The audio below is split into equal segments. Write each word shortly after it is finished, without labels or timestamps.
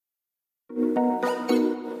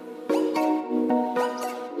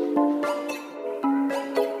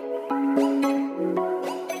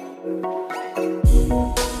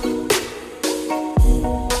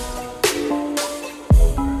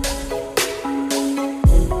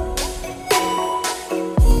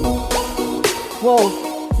Whoa,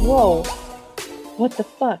 whoa, what the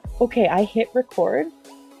fuck? Okay, I hit record,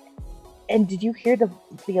 and did you hear the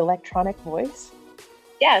electronic voice?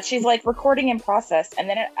 Yeah, she's like recording in process, and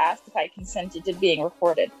then it asked if I consented to being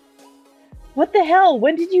recorded. What the hell?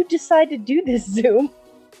 When did you decide to do this, Zoom?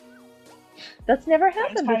 That's never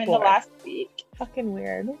happened Sometime before. in the last week. Fucking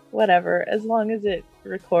weird. Whatever. As long as it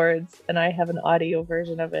records and I have an audio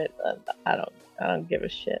version of it, I don't give a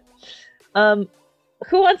shit.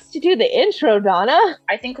 Who wants to do the intro, Donna?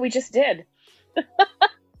 I think we just did.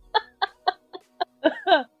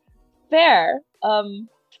 Fair. No,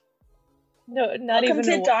 not Welcome even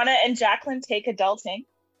to Donna and Jacqueline Take Adulting,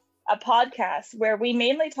 a podcast where we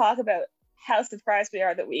mainly talk about how surprised we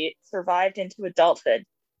are that we survived into adulthood.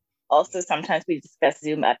 Also, sometimes we discuss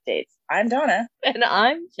Zoom updates. I'm Donna. And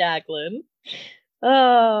I'm Jacqueline.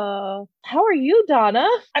 How are you, Donna?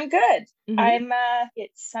 I'm good.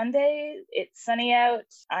 It's Sunday. It's sunny out.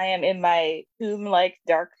 I am in my tomb-like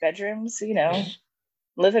dark bedroom, so,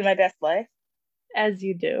 living my best life. As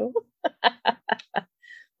you do.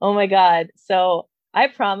 Oh my God. So I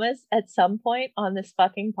promise at some point on this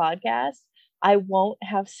fucking podcast, I won't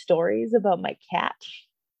have stories about my cat.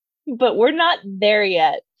 But we're not there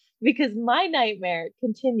yet because my nightmare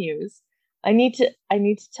continues. I need to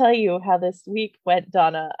tell you how this week went,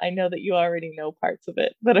 Donna. I know that you already know parts of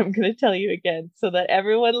it, but I'm going to tell you again so that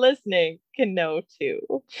everyone listening can know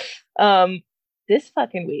too. This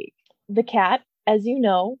fucking week, the cat, as you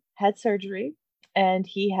know, had surgery and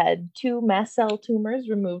he had 2 mast cell tumors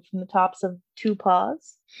removed from the tops of 2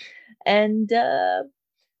 paws. And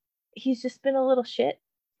he's just been a little shit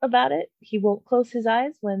about it. He won't close his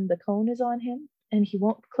eyes when the cone is on him, and he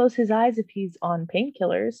won't close his eyes if he's on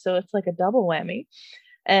painkillers, so it's like a double whammy.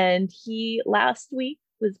 And he last week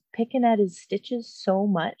was picking at his stitches so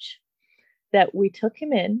much that we took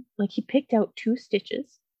him in. Like, he picked out 2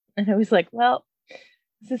 stitches, and I was like, well,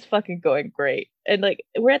 this is fucking going great. And like,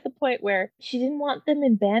 we're at the point where she didn't want them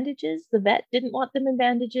in bandages. The vet didn't want them in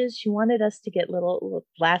bandages. She wanted us to get little.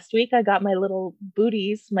 Last week I got my little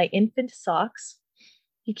booties, my infant socks.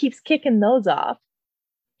 He keeps kicking those off.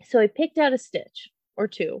 So I picked out a stitch or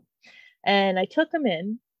 2 and I took him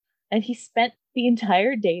in, and he spent the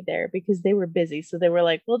entire day there because they were busy. So they were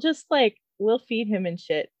like, we'll feed him and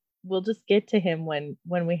shit. We'll just get to him when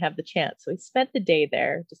we have the chance. So he spent the day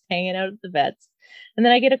there just hanging out at the vet's. And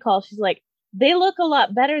then I get a call. She's like, they look a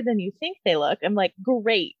lot better than you think they look. I'm like,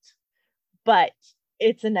 great, but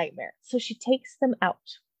it's a nightmare. So she takes them out.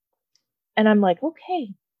 And I'm like, okay,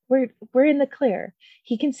 we're in the clear.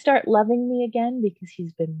 He can start loving me again because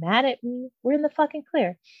he's been mad at me. We're in the fucking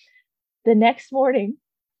clear. The next morning,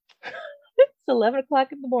 it's 11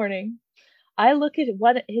 o'clock in the morning. I look at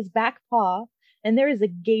his back paw, and there is a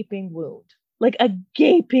gaping wound, like a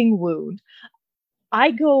gaping wound.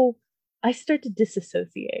 I start to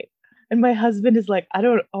disassociate. And my husband is like,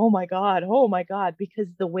 oh my God, because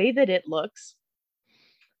the way that it looks,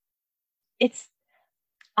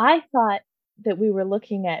 I thought that we were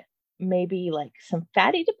looking at maybe like some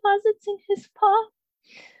fatty deposits in his paw,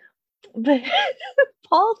 but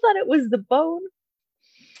Paul thought it was the bone.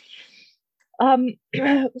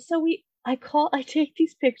 So I take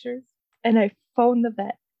these pictures and I phone the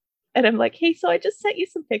vet, and I'm like, hey, so I just sent you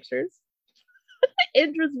some pictures.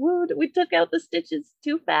 Indra's wound, we took out the stitches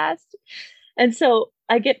too fast. And so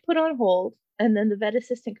I get put on hold, and then the vet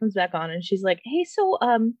assistant comes back on, and she's like, hey, so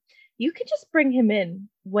you can just bring him in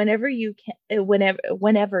whenever you can,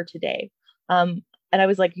 whenever today. And I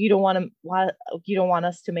was like, you don't want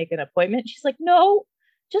us to make an appointment? She's like, no,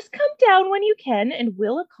 just come down when you can and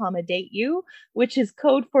we'll accommodate you, which is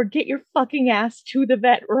code for get your fucking ass to the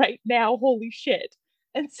vet right now. Holy shit.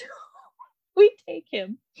 And so we take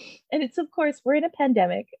him, and it's, of course, we're in a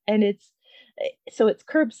pandemic, and it's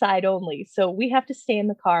curbside only. So we have to stay in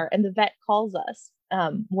the car, and the vet calls us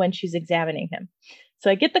when she's examining him. So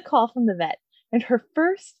I get the call from the vet, and her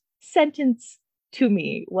first sentence to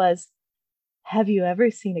me was, have you ever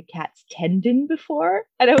seen a cat's tendon before?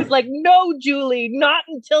 And I was like, no, Julie, not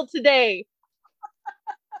until today.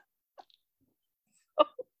 So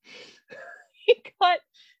he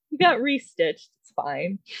got restitched. It's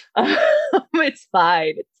fine. It's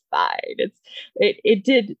fine. It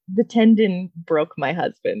did. The tendon broke my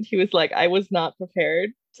husband. He was like, I was not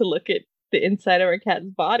prepared to look at the inside of our cat's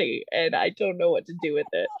body, and I don't know what to do with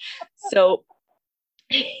it. So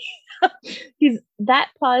that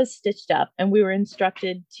paw is stitched up, and we were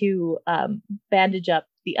instructed to bandage up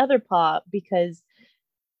the other paw, because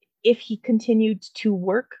if he continued to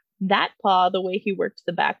work that paw the way he worked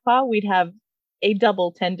the back paw, we'd have a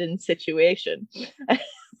double tendon situation.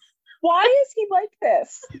 Why is he like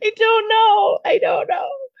this? I don't know.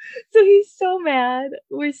 So he's so mad.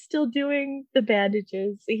 We're still doing the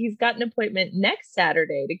bandages. He's got an appointment next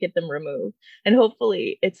Saturday to get them removed. And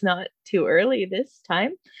hopefully it's not too early this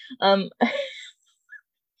time. Um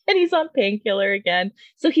and he's on painkiller again.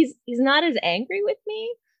 So he's not as angry with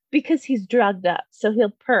me because he's drugged up. So he'll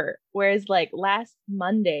purr. Whereas like last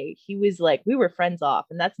Monday, he was like, we were friends off,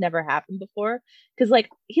 and that's never happened before. Because like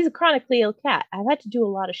he's a chronically ill cat. I've had to do a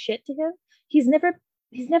lot of shit to him. He's never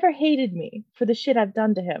he's never hated me for the shit I've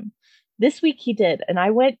done to him. This week he did, and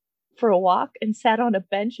I went for a walk and sat on a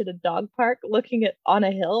bench at a dog park looking at on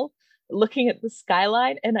a hill, looking at the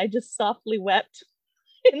skyline, and I just softly wept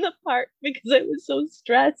in the park because I was so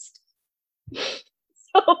stressed.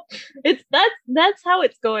 So it's that's how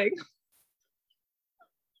it's going.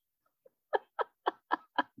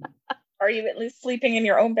 Are you at least sleeping in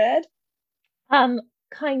your own bed?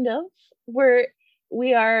 Kind of.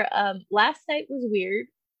 We are last night was weird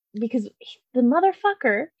because the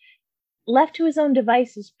motherfucker left to his own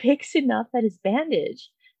devices picks enough at his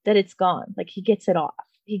bandage that it's gone. Like he gets it off.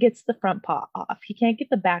 He gets the front paw off. He can't get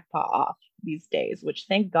the back paw off these days, which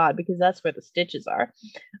thank God, because that's where the stitches are.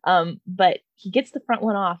 But he gets the front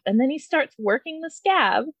one off and then he starts working the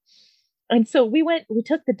scab. And so we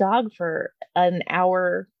took the dog for an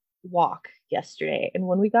hour walk yesterday. And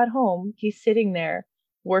when we got home, he's sitting there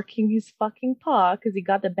working his fucking paw because he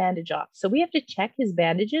got the bandage off. So we have to check his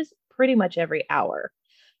bandages pretty much every hour.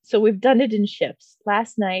 So we've done it in shifts.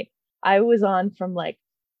 Last night, I was on from like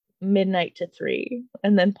midnight to 3,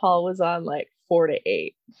 and then Paul was on like 4 to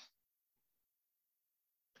 8.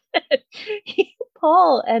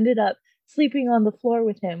 Paul ended up sleeping on the floor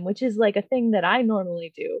with him, which is like a thing that I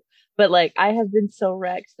normally do. But like I have been so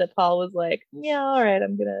wrecked that Paul was like, yeah, all right,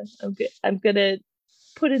 I'm gonna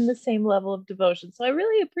put in the same level of devotion. So I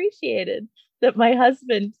really appreciated that my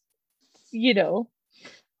husband,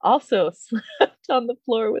 also slept on the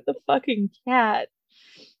floor with a fucking cat.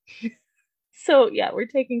 So yeah, we're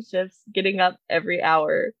taking shifts, getting up every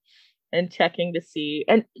hour and checking to see.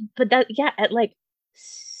 At like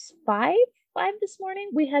 5 this morning,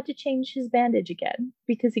 we had to change his bandage again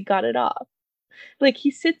because he got it off. Like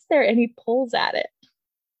he sits there and he pulls at it.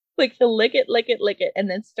 Like he'll lick it, and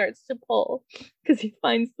then starts to pull because he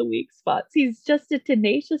finds the weak spots. He's just a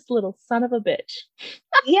tenacious little son of a bitch.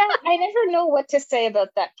 Yeah, I never know what to say about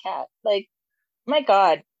that cat. Like, my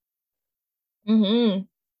God. Mm-hmm.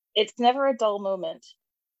 It's never a dull moment.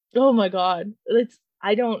 Oh my God.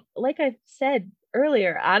 I don't, like I said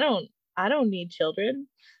earlier, I don't need children.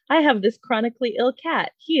 I have this chronically ill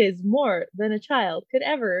cat. He is more than a child could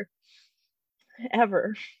ever.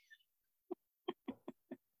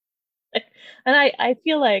 And I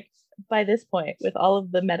feel like by this point, with all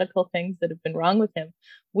of the medical things that have been wrong with him,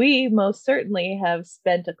 we most certainly have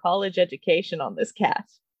spent a college education on this cat.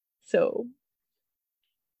 So,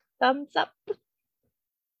 thumbs up.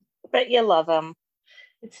 But you love him.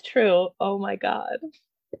 It's true. Oh my God.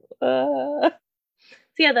 So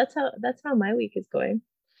yeah, that's how my week is going.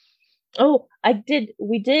 Oh,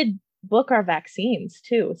 we did book our vaccines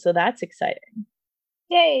too, so that's exciting.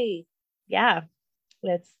 Yay. Yeah.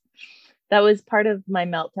 That was part of my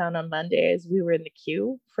meltdown on Monday as we were in the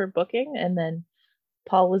queue for booking, and then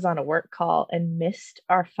Paul was on a work call and missed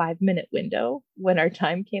our 5-minute window when our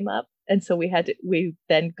time came up. And so we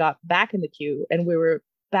then got back in the queue and we were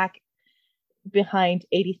back behind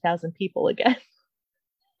 80,000 people again.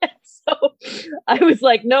 So I was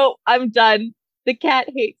like, no, I'm done. The cat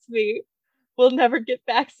hates me. We'll never get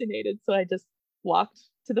vaccinated. So I just walked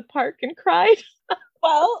to the park and cried.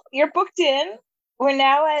 Well, you're booked in. We're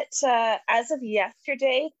now at, as of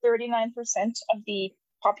yesterday, 39% of the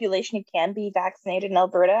population who can be vaccinated in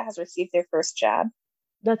Alberta has received their first jab.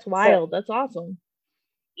 That's wild. So, that's awesome.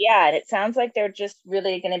 Yeah, and it sounds like they're just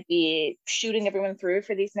really going to be shooting everyone through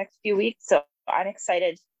for these next few weeks. So I'm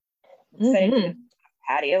excited. Excited to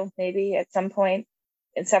patio maybe at some point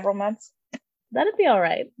in several months. That'd be all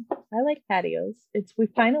right. I like patios. We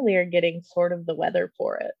finally are getting sort of the weather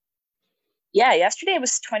for it. Yeah, yesterday it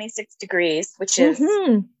was 26 degrees, which is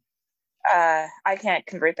I can't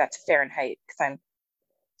convert that to Fahrenheit because I'm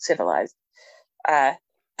civilized.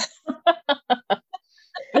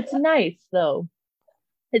 It's nice though.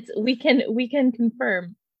 We can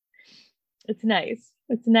confirm. It's nice.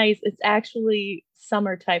 It's nice. It's actually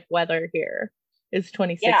summer type weather here. It's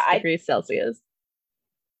 26 degrees Celsius.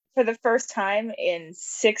 For the first time in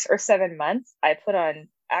 6 or 7 months, I put on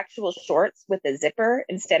actual shorts with a zipper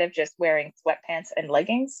instead of just wearing sweatpants and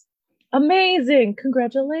leggings. Amazing.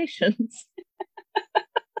 Congratulations.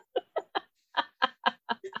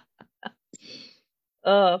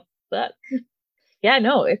 Oh, fuck. Yeah,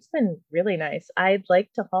 no, it's been really nice. I'd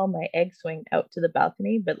like to haul my egg swing out to the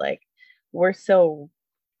balcony, but like we're so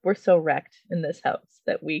we're so wrecked in this house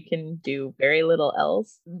that we can do very little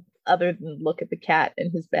else other than look at the cat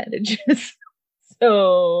and his bandages.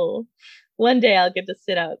 So one day I'll get to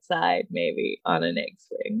sit outside maybe on an egg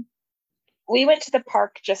swing. We went to the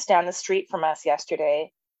park just down the street from us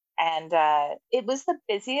yesterday, and it was the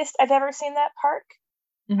busiest I've ever seen that park.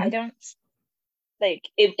 I Mhm. don't like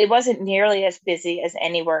it wasn't nearly as busy as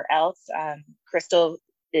anywhere else. Crystal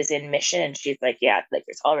is in Mission, and she's like, yeah, like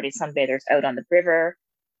there's already sunbathers out on the river.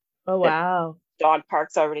 Oh The wow. dog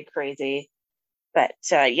park's already crazy. But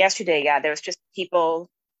yesterday, yeah, there was just people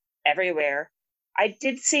everywhere. I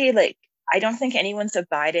did see like I don't think anyone's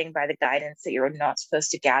abiding by the guidance that you're not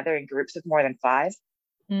supposed to gather in groups of more than five.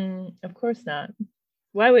 Of course not.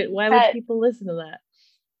 Why would But people listen to that?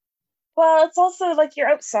 well, it's also like you're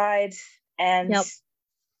outside, and Yep.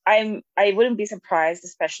 I wouldn't be surprised,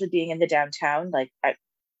 especially being in the downtown.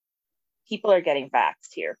 People are getting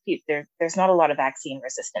vaxxed here. There's not a lot of vaccine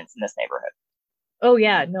resistance in this neighborhood. Oh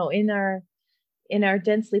yeah, no, in our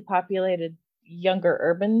densely populated younger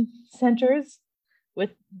urban centers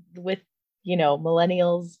with with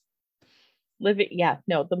millennials living, yeah,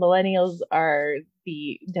 no, the millennials are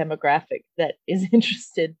the demographic that is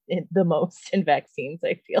interested in the most in vaccines,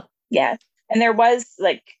 I feel. Yeah, and there was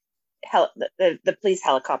like the police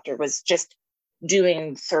helicopter was just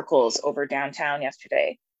doing circles over downtown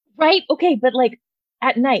yesterday. Right, okay, but like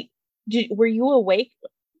at night, were you awake?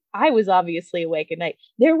 I was obviously awake at night.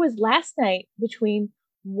 There was last night between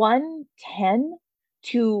 1:10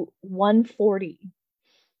 to 1:40.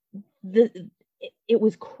 The it, it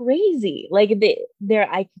was crazy. Like there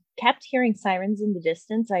I kept hearing sirens in the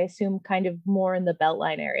distance. I assume kind of more in the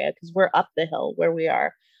Beltline area because we're up the hill where we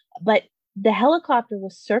are. But the helicopter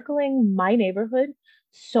was circling my neighborhood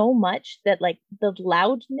so much that like the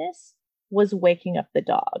loudness was waking up the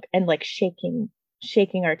dog and like shaking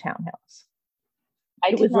our townhouse. I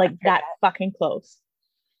It did was not like hear that that. fucking close.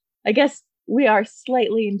 I guess we are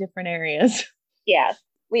slightly in different areas. Yeah,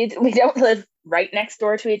 we don't live right next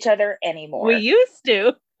door to each other We anymore. used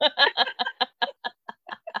to.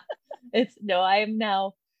 It's no, I am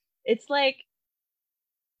now. It's like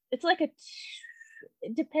it's like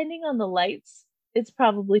depending on the lights, it's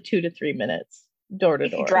probably 2 to 3 minutes door to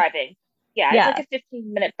If you're door. driving, yeah, it's like Yeah, a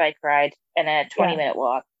 15-minute bike ride and a 20 yeah, minute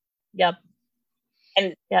walk. yep,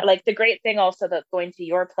 And yep. like the great thing also that going to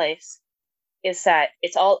your place is that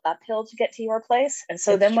it's all uphill to get to your place. And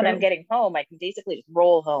so It's then when I'm true. getting home, I can basically just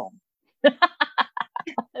roll home.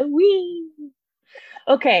 Wee.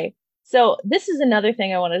 Okay, so this is another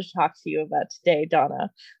thing I wanted to talk to you about today,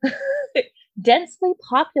 Donna. Densely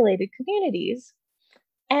populated communities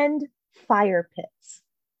and fire pits.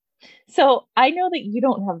 So I know that you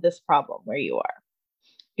don't have this problem where you are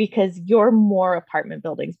because you're more apartment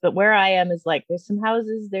buildings, but where I am is like there's some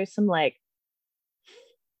houses, there's some like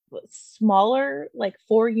smaller, like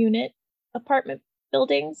 4 unit apartment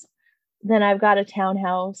buildings. Then I've got a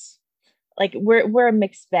townhouse. Like we're a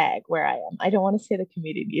mixed bag where I am. I don't want to say the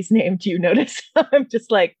community's name. Do you notice? I'm just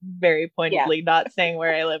like very Yeah. pointedly not saying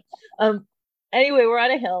where I live. Um anyway, we're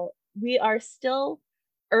on a hill. We are still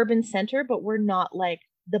urban center, but we're not like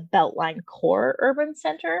the Beltline core urban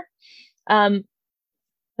center. Um,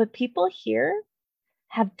 but people here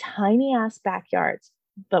have tiny ass backyards,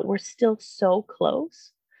 but we're still so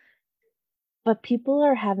close. But people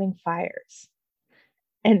are having fires.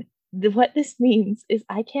 And what this means is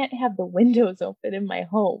I can't have the windows open in my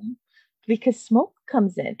home because smoke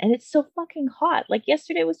comes in and it's so fucking hot. Like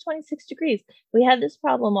yesterday was 26 degrees. We had this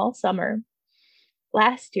problem all summer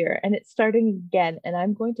last year and it's starting again. And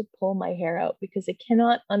I'm going to pull my hair out because I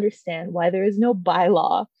cannot understand why there is no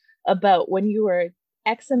bylaw about when you are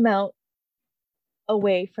X amount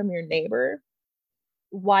away from your neighbor,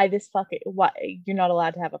 why you're not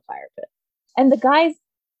allowed to have a fire pit. And the guys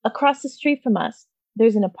across the street from us,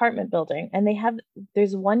 there's an apartment building and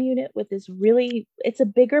there's one unit with this really, it's a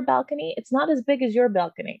bigger balcony. It's not as big as your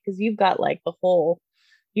balcony because you've got like a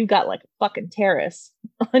fucking terrace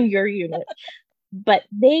on your unit, but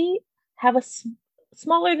they have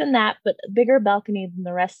smaller than that, but a bigger balcony than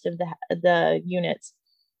the rest of the units.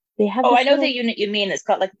 They have Oh, I this know the little, unit you mean. It's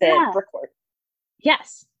got like the yeah, brickwork.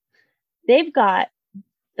 yes, they've got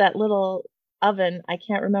that little oven. I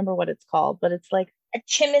can't remember what it's called, but it's like, A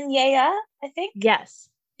chimenea, I think. yes,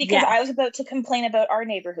 Because yes. I was about to complain about our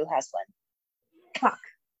neighbor who has one. Fuck.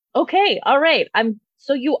 Okay, all right.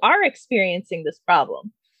 So you are experiencing this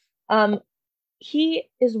problem. Um, he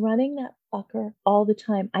is running that fucker all the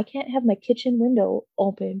time. I can't have my kitchen window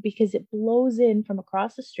open because it blows in from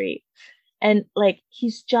across the street. And like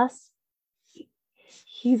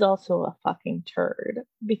he's also a fucking turd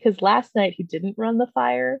because last night he didn't run the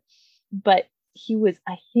fire, but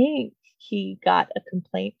I think he got a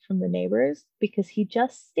complaint from the neighbors because he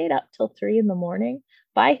just stayed up till 3 a.m.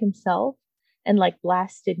 by himself and like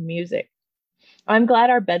blasted music. I'm glad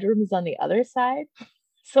our bedroom is on the other side,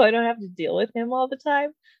 so I don't have to deal with him all the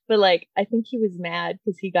time. But like, I think he was mad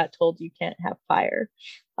because he got told you can't have fire.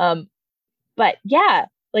 But yeah,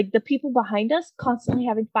 like the people behind us constantly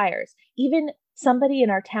having fires. Even somebody in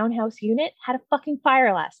our townhouse unit had a fucking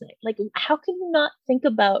fire last night. Like, how can you not think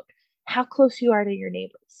about how close you are to your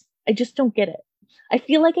neighbors? I just don't get it. I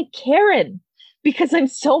feel like a Karen because I'm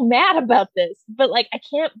so mad about this, but like I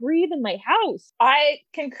can't breathe in my house. I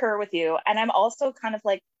concur with you. And I'm also kind of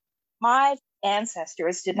like, my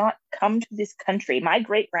ancestors did not come to this country. My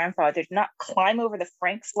great grandfather did not climb over the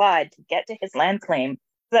Frank slide to get to his land claim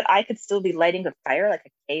so that I could still be lighting a fire like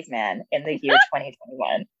a caveman in the year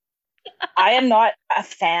 2021. I am not a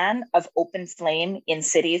fan of open flame in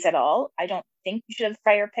cities at all. I don't think you should have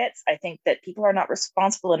fire pits. I think that people are not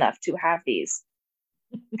responsible enough to have these.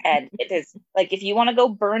 And it is like, if you want to go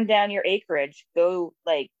burn down your acreage, go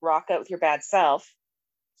like rock out with your bad self.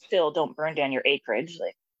 Still don't burn down your acreage.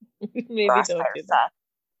 Like, Maybe don't do that.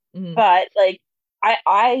 Mm-hmm. But like,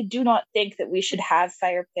 I do not think that we should have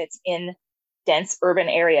fire pits in dense urban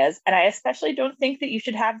areas. And I especially don't think that you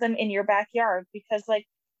should have them in your backyard because like,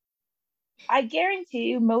 I guarantee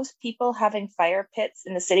you most people having fire pits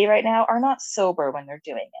in the city right now are not sober when they're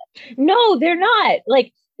doing it. No, they're not.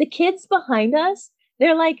 Like the kids behind us,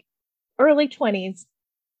 they're like early 20s.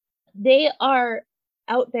 They are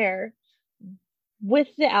out there with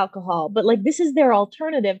the alcohol, but like this is their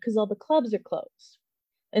alternative because all the clubs are closed.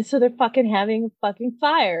 And so they're fucking having a fucking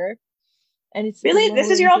fire. And it's really, this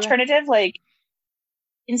is your alternative? Like,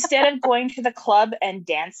 instead of going to the club and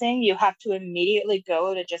dancing, you have to immediately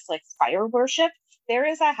go to just like fire worship. There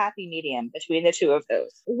is a happy medium between the two of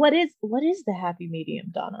those. What is the happy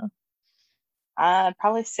medium, Donna?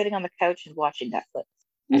 Probably sitting on the couch and watching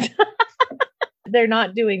Netflix. They're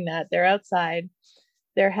not doing that. They're outside.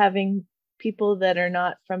 They're having people that are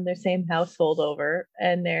not from their same household over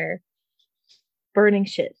and they're burning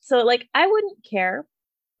shit. So like I wouldn't care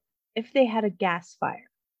if they had a gas fire.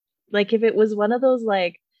 Like if it was one of those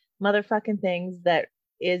like motherfucking things that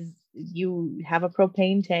is you have a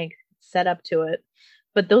propane tank set up to it,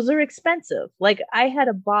 but those are expensive. Like I had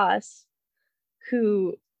a boss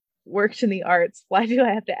who worked in the arts. Why do I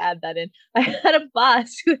have to add that in? I had a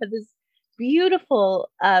boss who had this beautiful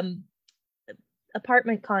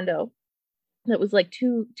apartment condo that was like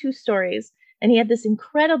two stories, and he had this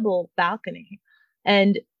incredible balcony,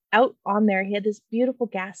 and out on there he had this beautiful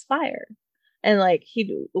gas fire, and like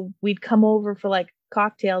we'd come over for like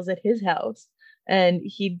cocktails at his house and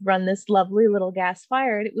he'd run this lovely little gas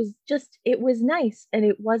fire, and it was nice,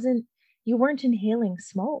 and you weren't inhaling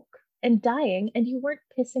smoke and dying, and you weren't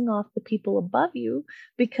pissing off the people above you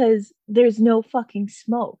because there's no fucking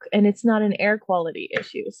smoke and it's not an air quality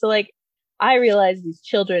issue. So like I realize these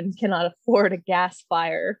children cannot afford a gas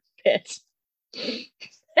fire pit.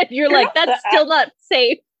 And you're like, that's still not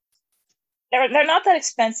safe. They're not that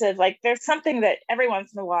expensive. Like there's something that every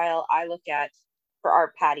once in a while I look at for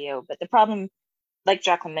our patio, but the problem, like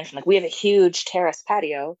Jacqueline mentioned, like we have a huge terrace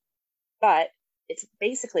patio, but it's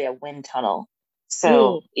basically a wind tunnel.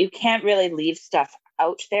 So you can't really leave stuff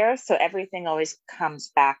out there. So everything always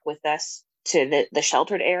comes back with us to the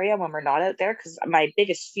sheltered area when we're not out there. Because my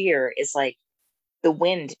biggest fear is like the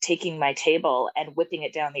wind taking my table and whipping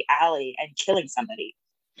it down the alley and killing somebody.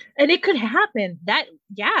 And it could happen. That,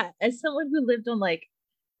 yeah, as someone who lived on like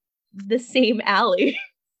the same alley,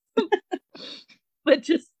 but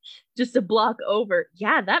just a block over.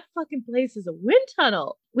 Yeah, that fucking place is a wind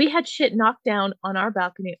tunnel. We had shit knocked down on our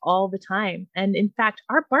balcony all the time. And in fact,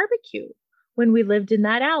 our barbecue, when we lived in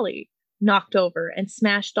that alley, knocked over and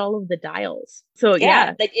smashed all of the dials. So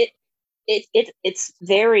yeah. Like it's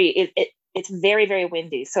very very, very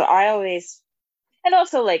windy. So I always, and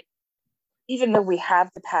also like, even though we have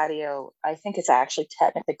the patio, I think it's actually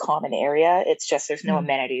technically common area. It's just there's no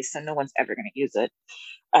amenities, so no one's ever going to use it.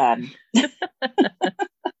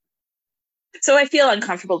 So I feel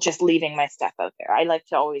uncomfortable just leaving my stuff out there. I like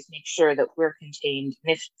to always make sure that we're contained.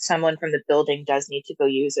 And if someone from the building does need to go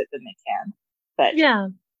use it, then they can. But yeah,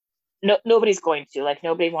 nobody's going to. Like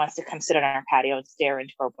nobody wants to come sit on our patio and stare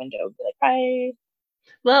into our window and be like, "Hi."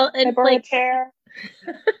 Well, and like a chair.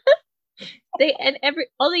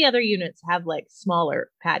 All the other units have like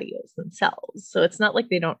smaller patios themselves, so it's not like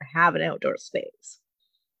they don't have an outdoor space.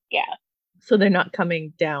 Yeah. So they're not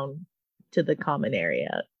coming down to the common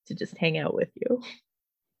area to just hang out with you,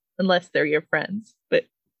 unless they're your friends. But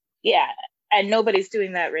yeah, And nobody's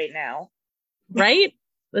doing that right now. Right?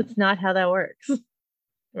 That's not how that works.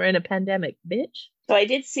 We're in a pandemic, bitch. So I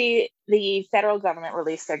did see the federal government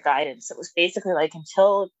release their guidance. It was basically like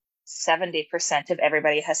until 70% of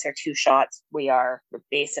everybody has their 2 shots, we're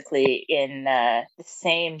basically in the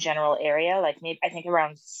same general area. Like maybe I think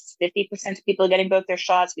around 50% of people getting both their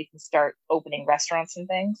shots, we can start opening restaurants and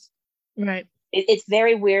things. Right. It's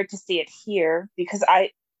very weird to see it here because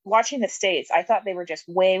watching the States, I thought they were just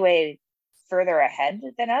way, way further ahead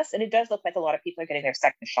than us. And it does look like a lot of people are getting their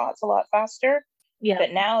second shots a lot faster. Yeah.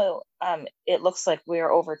 But now it looks like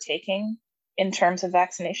we're overtaking in terms of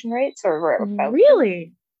vaccination rates, or we're about.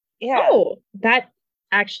 Really? Yeah. Oh, that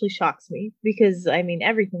actually shocks me because I mean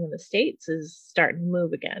everything in the States is starting to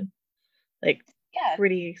move again. Like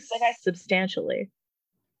pretty substantially.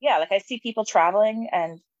 Yeah, like I see people traveling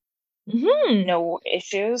and no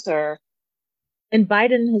issues or. And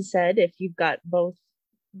Biden has said if you've got both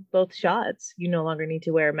shots, you no longer need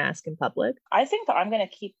to wear a mask in public. I think that I'm going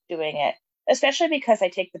to keep doing it, especially because I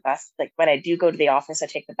take the bus. Like when I do go to the office, I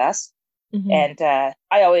take the bus. And I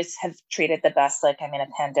always have treated the bus like I'm in a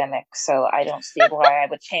pandemic. So I don't see why I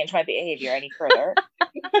would change my behavior any further.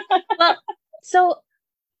 Well, so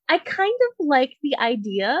I kind of like the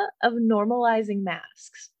idea of normalizing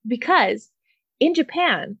masks because in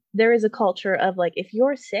Japan, there is a culture of like, if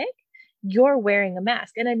you're sick, you're wearing a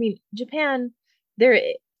mask. And I mean, Japan,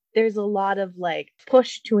 there's a lot of like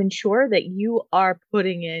push to ensure that you are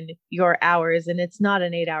putting in your hours, and it's not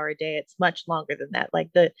an 8-hour day. It's much longer than that. Like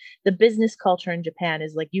the business culture in Japan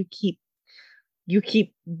is like, you keep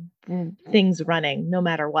things running no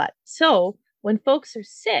matter what. So when folks are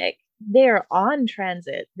sick, they're on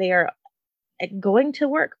transit. They are going to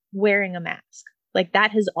work wearing a mask. Like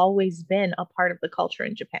that has always been a part of the culture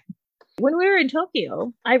in Japan. When we were in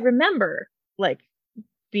Tokyo, I remember like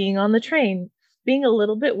being on the train, being a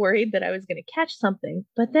little bit worried that I was going to catch something.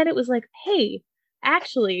 But then it was like, hey,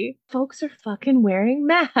 actually, folks are fucking wearing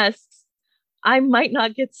masks. I might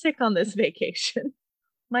not get sick on this vacation.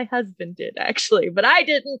 My husband did actually, but I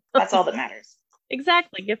didn't. That's all that matters.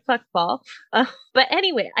 Exactly. Get fucked, Paul. But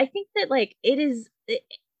anyway, I think that like there's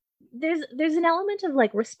an element of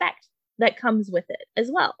like respect that comes with it as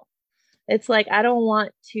well. It's like, I don't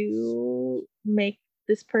want to make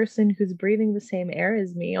this person who's breathing the same air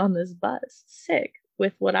as me on this bus sick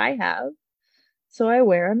with what I have. So I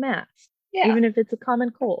wear a mask, even if it's a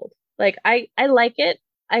common cold. Like I like it.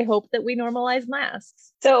 I hope that we normalize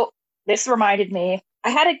masks. So this reminded me, I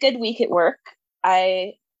had a good week at work.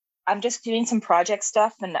 I'm just doing some project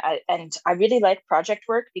stuff, and I really like project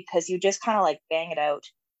work because you just kind of like bang it out.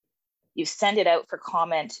 You send it out for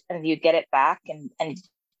comment and you get it back, and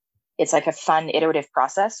it's like a fun iterative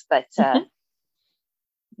process. But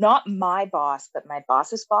not my boss, but my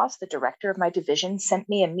boss's boss, the director of my division, sent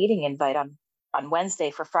me a meeting invite on Wednesday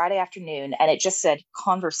for Friday afternoon, and it just said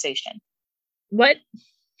conversation. What?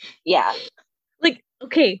 Yeah. Like,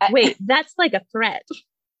 okay, wait, that's like a threat.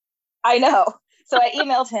 I know. So I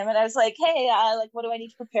emailed him and I was like, hey, like, what do I need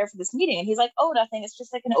to prepare for this meeting? And he's like, oh, nothing. It's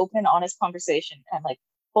just like an open, honest conversation. And I'm like,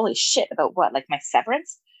 holy shit, about what? Like my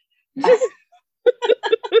severance?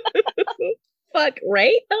 Fuck,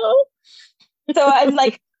 right? Though. So I'm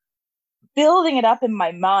like building it up in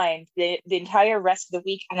my mind the entire rest of the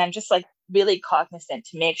week. And I'm just like really cognizant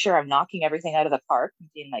to make sure I'm knocking everything out of the park and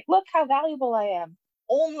being like, look how valuable I am.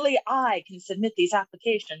 Only I can submit these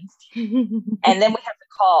applications. And then we have to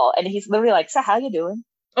call, and he's literally like, so how you doing?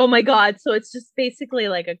 Oh my God. So it's just basically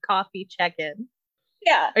like a coffee check-in.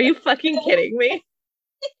 Yeah. Are you fucking kidding me?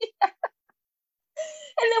 Yeah.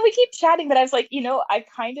 And then we keep chatting, but I was like, I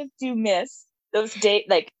kind of do miss those days.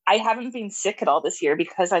 Like I haven't been sick at all this year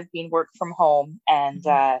because I've been work from home and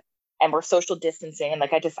we're social distancing. And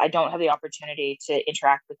like, I don't have the opportunity to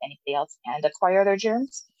interact with anybody else and acquire their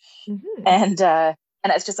germs.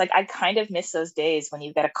 And it's just like, I kind of miss those days when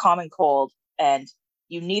you get a common cold and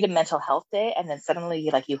you need a mental health day. And then suddenly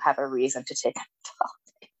you have a reason to take a mental health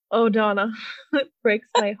day. Oh, Donna, it breaks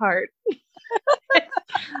my heart.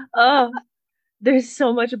 Oh, there's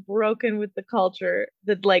so much broken with the culture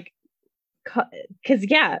that like, because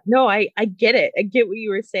I get it. I get what you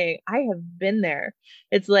were saying. I have been there.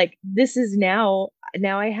 It's like, this is now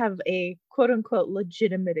I have a quote unquote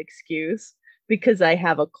legitimate excuse because I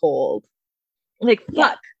have a cold. Like,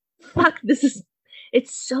 fuck,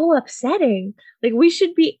 it's so upsetting. Like, we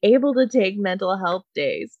should be able to take mental health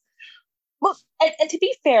days. Well, and to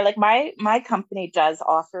be fair, like my company does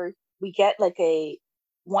offer, we get like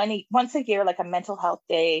once a year, like a mental health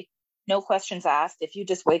day, no questions asked. If you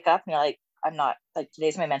just wake up and you're like, I'm not, like,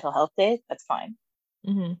 today's my mental health day, that's fine.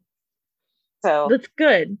 Mm-hmm. So that's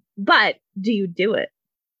good. But do you do it?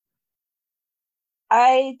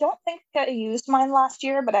 I don't think I used mine last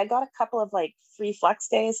year, but I got a couple of like free flex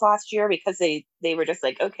days last year because they were just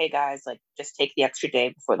like, okay, guys, like just take the extra day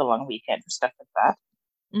before the long weekend or stuff like that.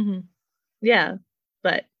 Mm-hmm. Yeah,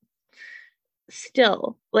 but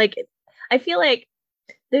still, like, I feel like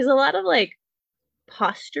there's a lot of like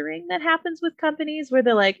posturing that happens with companies where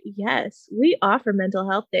they're like, yes, we offer mental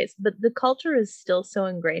health days, but the culture is still so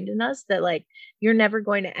ingrained in us that like you're never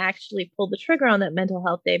going to actually pull the trigger on that mental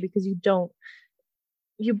health day because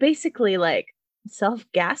you basically like self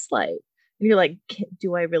gaslight. And you're like,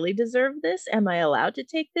 do I really deserve this? Am I allowed to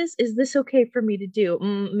take this? Is this okay for me to do?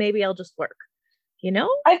 Maybe I'll just work, you know?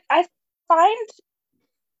 I find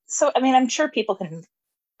so. I mean, I'm sure people can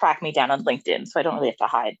track me down on LinkedIn, so I don't really have to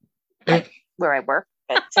hide like where I work.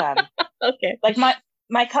 But Okay. like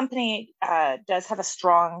my company does have a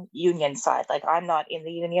strong union side. Like I'm not in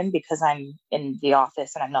the union because I'm in the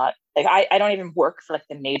office and I'm not like I don't even work for like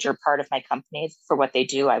the major part of my company for what they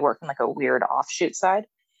do. I work in like a weird offshoot side.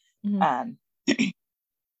 Mm-hmm. Um,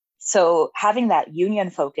 so having that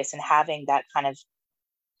union focus and having that kind of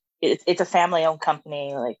it's a family owned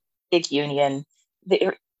company, like big union.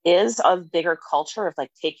 There is a bigger culture of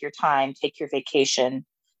like take your time, take your vacation.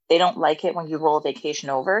 They don't like it when you roll vacation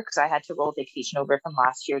over because I had to roll vacation over from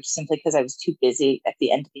last year simply because I was too busy at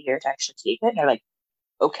the end of the year to actually take it. And they're like,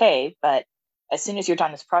 okay, but as soon as you're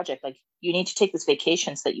done this project, like you need to take this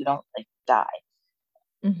vacation so that you don't like die.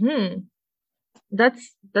 Mm-hmm.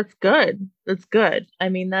 That's good. That's good. I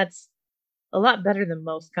mean, that's a lot better than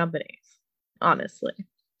most companies, honestly.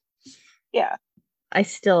 Yeah. I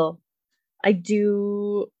I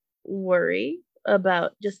do worry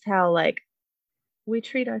about just how like we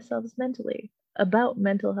treat ourselves mentally about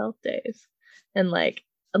mental health days. And like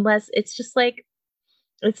unless it's just like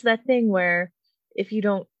it's that thing where if you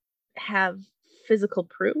don't have physical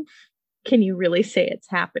proof, can you really say it's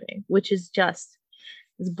happening? Which is just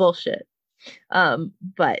is bullshit.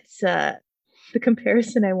 But the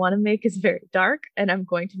comparison I want to make is very dark, and I'm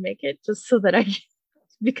going to make it just so that I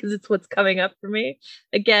because it's what's coming up for me.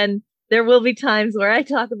 Again, there will be times where I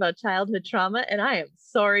talk about childhood trauma, and I am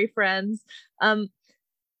sorry, friends. Um,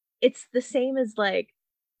 it's the same as like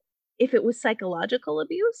if it was psychological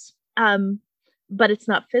abuse, but it's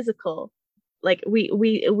not physical. Like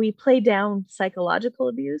we play down psychological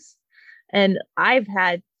abuse, and I've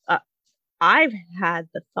had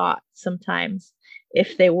the thought sometimes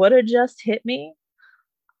if they would have just hit me,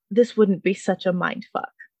 this wouldn't be such a mind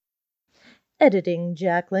fuck. Editing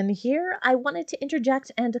Jacqueline here. I wanted to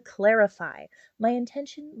interject and clarify. My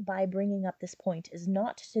intention by bringing up this point is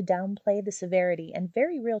not to downplay the severity and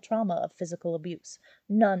very real trauma of physical abuse.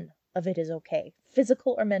 None of it is okay,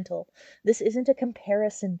 physical or mental. This isn't a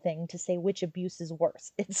comparison thing to say which abuse is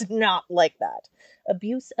worse. It's not like that.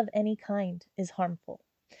 Abuse of any kind is harmful.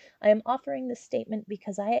 I am offering this statement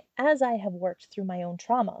because as I have worked through my own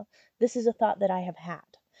trauma, this is a thought that I have had.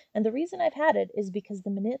 And the reason I've had it is because the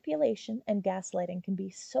manipulation and gaslighting can be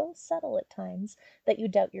so subtle at times that you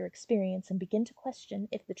doubt your experience and begin to question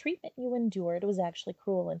if the treatment you endured was actually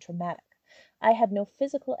cruel and traumatic. I had no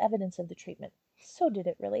physical evidence of the treatment. So did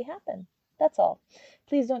it really happen? That's all.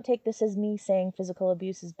 Please don't take this as me saying physical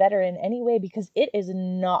abuse is better in any way because it is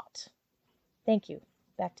not. Thank you.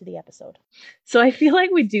 Back to the episode. So I feel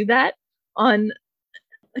like we do that on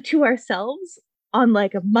to ourselves on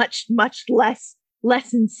like a much less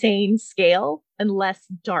insane scale and less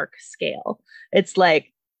dark scale. It's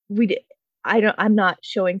like I'm not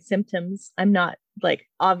showing symptoms. I'm not like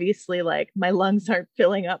obviously like my lungs aren't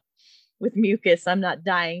filling up with mucus. I'm not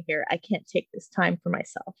dying here. I can't take this time for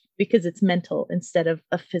myself because it's mental instead of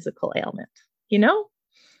a physical ailment, you know?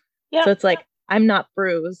 Yeah. So it's like I'm not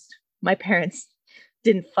bruised. My parents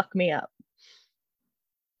didn't fuck me up.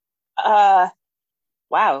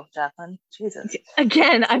 Wow, Jacqueline. Jesus.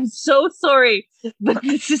 Again, I'm so sorry, but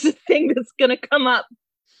this is a thing that's gonna come up.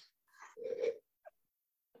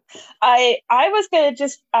 I was gonna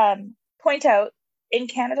just point out in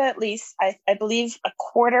Canada at least, I believe a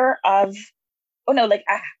quarter of oh no, like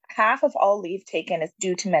half of all leave taken is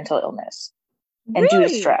due to mental illness and due to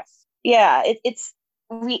stress. Yeah, it's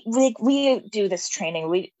we do this training.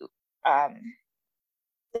 We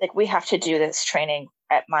like we have to do this training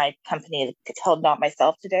at my company. It's called Not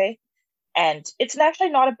Myself Today, and it's actually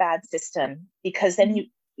not a bad system because then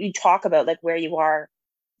you talk about like where you are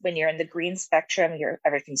when you're in the green spectrum.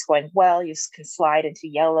 Everything's going well. You can slide into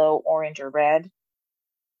yellow, orange, or red.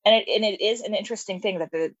 And it is an interesting thing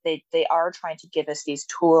that they are trying to give us these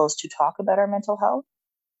tools to talk about our mental health.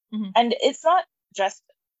 Mm-hmm. And it's not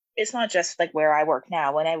just like where I work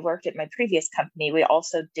now. When I worked at my previous company, we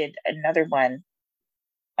also did another one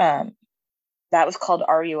that was called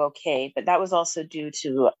Are You Okay? But that was also due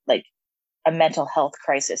to like a mental health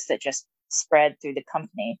crisis that just spread through the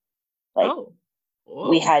company. Like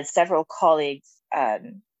we had several colleagues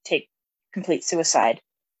take complete suicide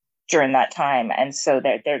during that time, and so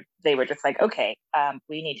they were just like, okay,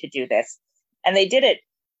 we need to do this, and they did it.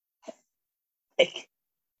 Like,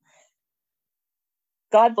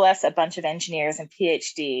 God bless a bunch of engineers and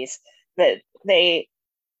PhDs that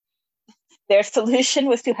their solution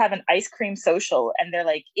was to have an ice cream social, and they're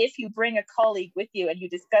like, if you bring a colleague with you and you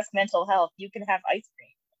discuss mental health, you can have ice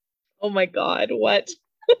cream. Oh my God, what?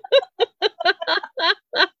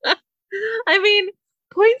 I mean,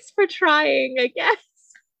 points for trying, I guess.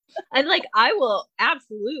 And like, I will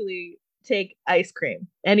absolutely take ice cream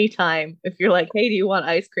anytime. If you're like, hey, do you want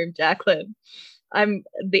ice cream, Jacqueline?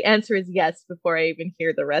 The answer is yes before I even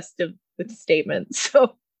hear the rest of the statement.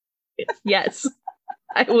 So yes,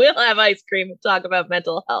 I will have ice cream and talk about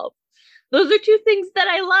mental health. Those are two things that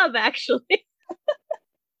I love, actually.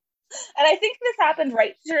 And I think this happened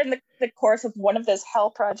right during the course of one of those hell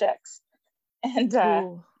projects. And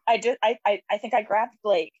I think I grabbed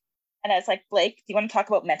Blake and I was like, Blake, do you want to talk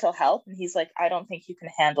about mental health? And he's like, I don't think you can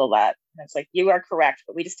handle that. And I was like, you are correct,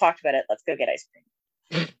 but we just talked about it. Let's go get ice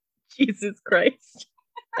cream. Jesus Christ.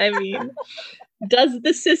 I mean, does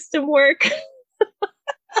the system work?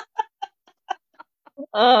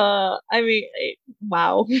 I mean,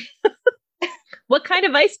 wow. What kind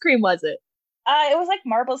of ice cream was it? It was like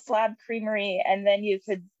marble slab creamery, and then you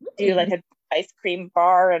could do like an ice cream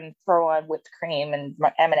bar and throw on whipped cream and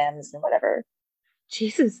M&Ms and whatever.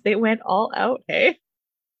 Jesus, they went all out, hey?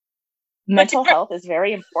 Mental health is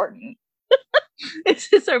very important.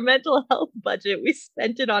 This is our mental health budget. We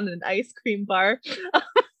spent it on an ice cream bar.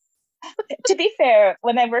 To be fair,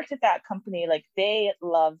 when I worked at that company, like they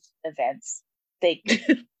loved events. They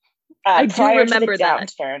I do remember that.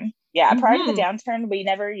 Downturn. Yeah, prior to the downturn, we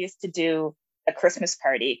never used to do a Christmas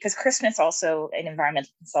party, because Christmas also in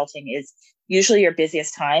environmental consulting is usually your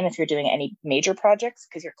busiest time if you're doing any major projects,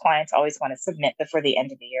 because your clients always want to submit before the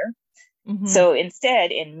end of the year. So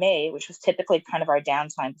instead, in May, which was typically kind of our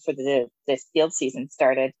downtime before the field season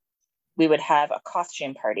started, we would have a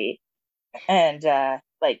costume party and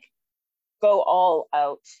like go all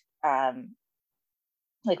out.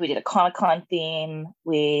 Like we did a Comic-Con theme.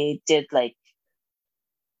 We did like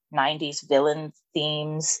 90s villain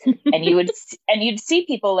themes, and you'd see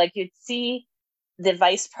people, like you'd see the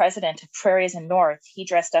vice president of Prairies and North. He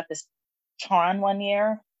dressed up as Tron one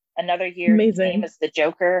year. Another year, his name is the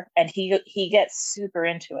Joker, and he gets super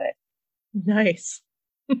into it. Nice.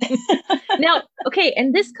 Now, okay,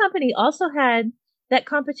 and this company also had that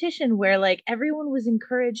competition where like everyone was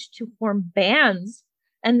encouraged to form bands,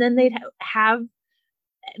 and then they'd have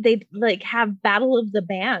battle of the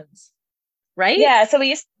bands, right? Yeah, so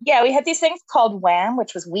we had these things called WAM,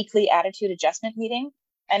 which was weekly attitude adjustment meeting,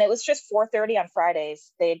 and it was just 4:30 on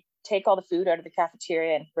Fridays. They'd take all the food out of the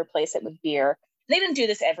cafeteria and replace it with beer. They didn't do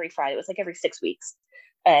this every Friday. It was like every 6 weeks.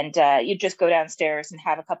 And you'd just go downstairs and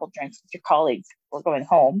have a couple drinks with your colleagues before going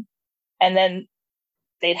home. And then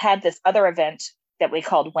they'd had this other event that we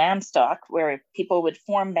called Whamstock, where people would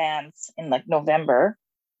form bands in like November.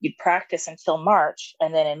 You'd practice until March.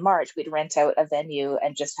 And then in March, we'd rent out a venue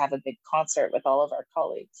and just have a big concert with all of our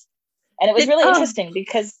colleagues. And it was really interesting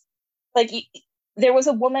because like there was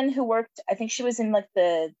a woman who worked, I think she was in like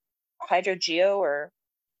the Hydrogeo or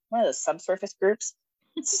one of those subsurface groups.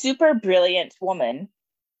 Super brilliant woman.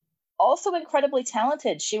 Also incredibly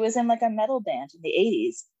talented. She was in like a metal band in the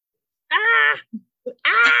 80s.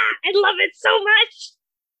 I love it so much.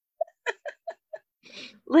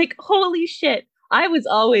 Like, holy shit. I was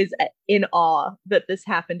always in awe that this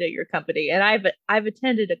happened at your company. And I've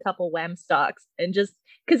attended a couple Whamstocks, and just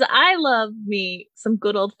because I love me some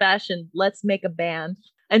good old fashioned let's make a band.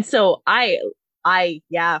 And so I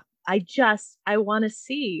want to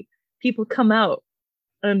see people come out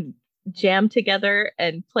and jam together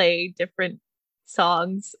and play different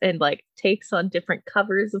songs and like takes on different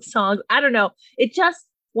covers of songs. I don't know. It just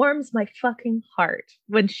warms my fucking heart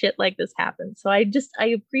when shit like this happens. So I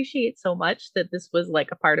appreciate so much that this was like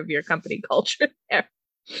a part of your company culture there.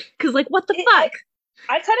 Because like, what the fuck?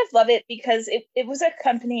 I kind of love it because it was a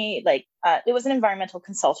company, like it was an environmental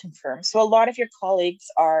consulting firm. So a lot of your colleagues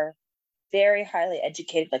are very highly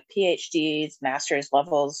educated, like PhDs, master's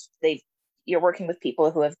levels. You're working with people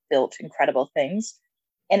who have built incredible things.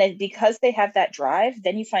 And because they have that drive,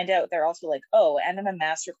 then you find out they're also like, oh, and I'm a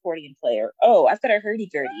master accordion player. Oh, I've got a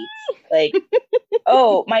hurdy-gurdy. Like,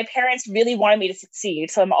 oh, my parents really wanted me to succeed.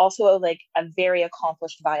 So I'm also a very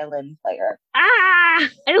accomplished violin player. I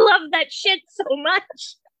love that shit so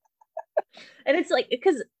much. And it's like,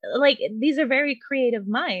 because like these are very creative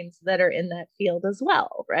minds that are in that field as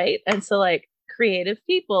well, right? And so like creative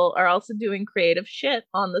people are also doing creative shit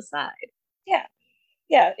on the side. Yeah.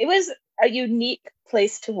 Yeah. It was a unique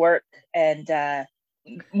place to work. And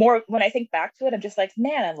more when I think back to it, I'm just like,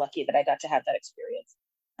 man, I'm lucky that I got to have that experience.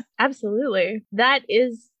 Absolutely. That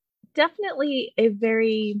is definitely a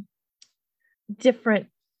very different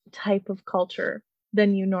type of culture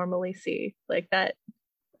than you normally see. Like that,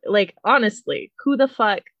 like honestly, who the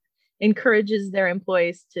fuck encourages their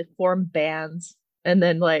employees to form bands and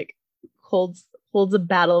then like holds a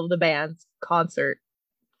battle of the bands concert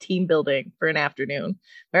team building for an afternoon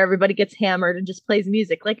where everybody gets hammered and just plays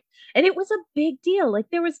music, like, and it was a big deal. Like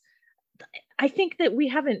there was, I think that we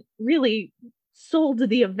haven't really sold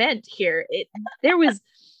the event here. There was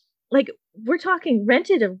like, we're talking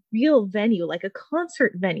rented a real venue, like a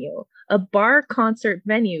concert venue, a bar concert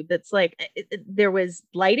venue that's like there was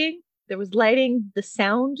lighting, the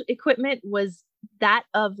sound equipment was that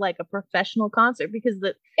of like a professional concert, because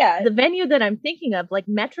the venue that I'm thinking of, like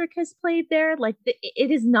Metric has played there, like it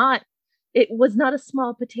was not a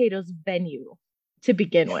small potatoes venue to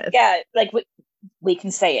begin with. Yeah, like we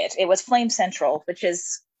can say it was Flame Central, which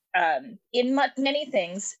is in many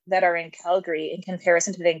things that are in Calgary in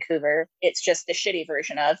comparison to Vancouver, it's just the shitty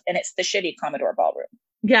version of, and it's the shitty Commodore Ballroom.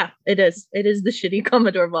 Yeah, it is the shitty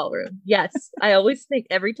Commodore Ballroom. Yes. I always think,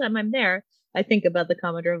 every time I'm there, I think about the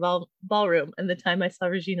Commodore Ballroom and the time I saw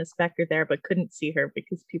Regina Spektor there but couldn't see her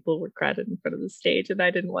because people were crowded in front of the stage and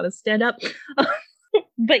I didn't want to stand up.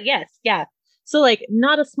 But yes, yeah. So like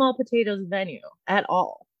not a small potatoes venue at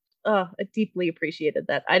all. Oh, I deeply appreciated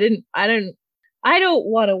that. I don't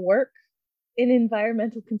want to work in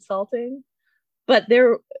environmental consulting, but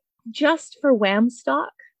there, just for Wham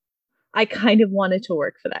stock, I kind of wanted to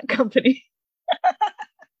work for that company.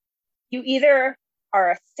 You either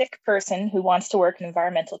are a sick person who wants to work in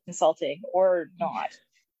environmental consulting or not.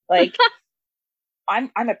 Like I'm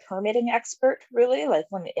a permitting expert, really, like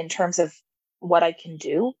in terms of what I can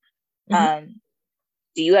do. Mm-hmm.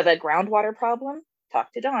 Do you have a groundwater problem?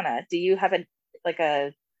 Talk to Donna. Do you have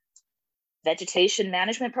a vegetation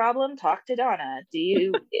management problem? Talk to Donna.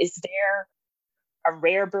 Is there a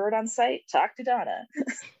rare bird on site? Talk to Donna.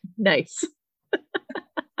 Nice.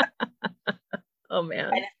 Oh man.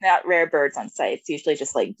 And it's not rare birds on site. It's usually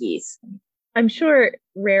just like geese. I'm sure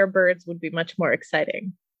rare birds would be much more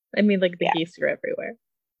exciting. I mean, like the geese are everywhere.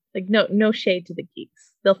 Like no shade to the geese.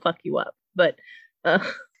 They'll fuck you up. But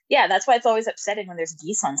yeah, that's why it's always upsetting when there's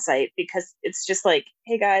geese on site, because it's just like,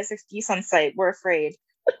 hey guys, there's geese on site. We're afraid.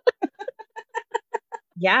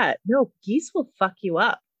 Yeah, no, geese will fuck you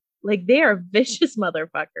up. Like they are vicious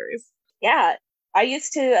motherfuckers. Yeah. I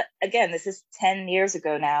used to, again, this is 10 years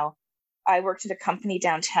ago now. I worked at a company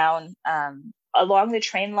downtown. Along the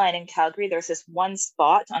train line in Calgary, there's this one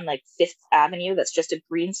spot on like 5th Avenue that's just a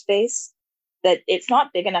green space that it's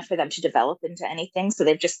not big enough for them to develop into anything. So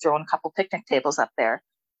they've just thrown a couple picnic tables up there.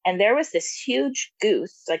 And there was this huge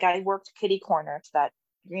goose. Like I worked kitty corner to that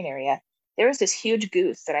green area. There was this huge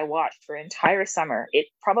goose that I watched for an entire summer. It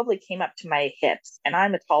probably came up to my hips, and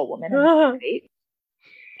I'm a tall woman. Right?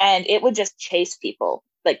 And it would just chase people.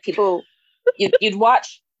 Like people, you'd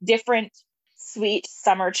watch different sweet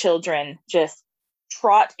summer children just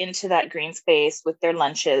trot into that green space with their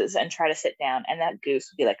lunches and try to sit down. And that goose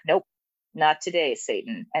would be like, nope, not today,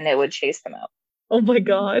 Satan. And it would chase them out. Oh my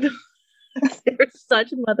God. They're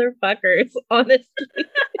such motherfuckers, honestly.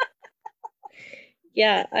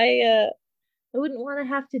 Yeah, I wouldn't want to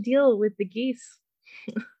have to deal with the geese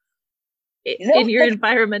in your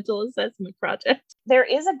environmental assessment project. There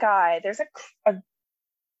is a guy,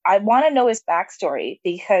 I want to know his backstory,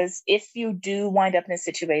 because if you do wind up in a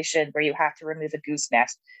situation where you have to remove a goose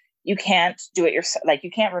nest, you can't do it yourself. Like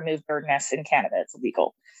you can't remove bird nests in Canada. It's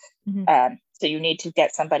illegal. Mm-hmm. So you need to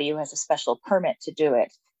get somebody who has a special permit to do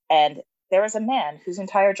it. And there is a man whose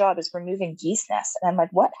entire job is removing geese nests. And I'm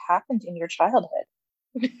like, what happened in your childhood?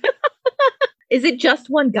 Is it just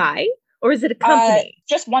one guy or is it a company?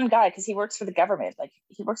 Just one guy, because he works for the government. Like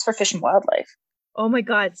he works for Fish and Wildlife. Oh my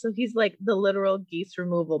God. So he's like the literal geese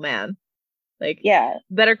removal man. Like, yeah,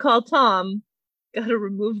 better call Tom. Gotta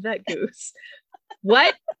remove that goose.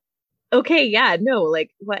 What? Okay. Yeah. No,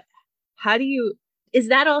 like what? How do you, is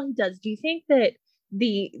that all he does? Do you think that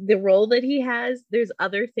the role that he has, there's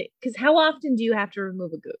other things? Because how often do you have to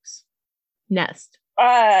remove a goose nest?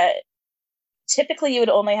 Typically you would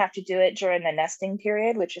only have to do it during the nesting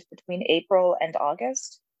period, which is between April and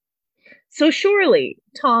August. So surely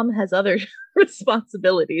Tom has other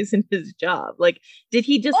responsibilities in his job. Like, did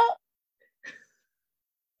he just? Well,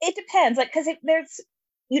 it depends. Like, because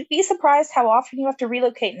you'd be surprised how often you have to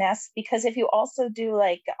relocate nests, because if you also do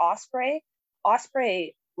like osprey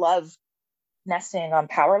love nesting on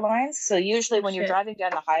power lines. So usually when you're driving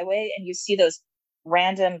down the highway and you see those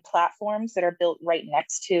random platforms that are built right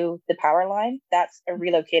next to the power line, that's a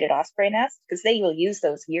relocated osprey nest, because they will use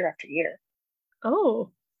those year after year.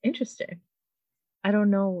 Oh, interesting. I don't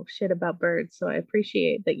know shit about birds, so I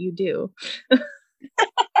appreciate that you do.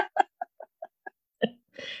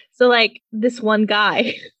 So like this one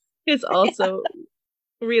guy is also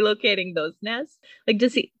relocating those nests. Like,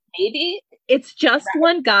 does he? Maybe It's just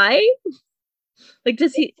one guy. Like,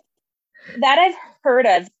 does he? That I've heard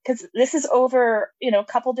of, because this is over, a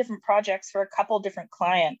couple different projects for a couple different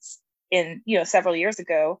clients in, several years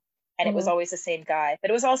ago, and it was always the same guy,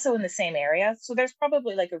 but it was also in the same area. So there's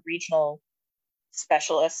probably like a regional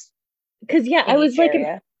specialist. Because I was like,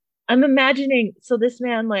 I'm imagining, so this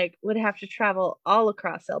man like would have to travel all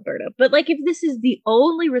across Alberta. But like, if this is the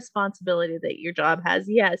only responsibility that your job has,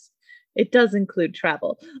 yes, it does include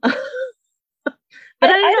travel. But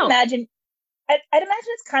I'd imagine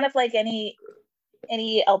it's kind of like any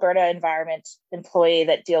Alberta environment employee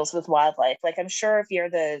that deals with wildlife. Like, I'm sure if you're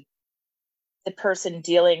the person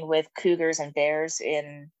dealing with cougars and bears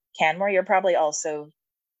in Canmore, you're probably also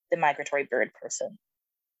the migratory bird person.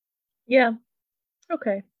 Yeah.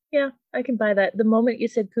 Okay. Yeah, I can buy that. The moment you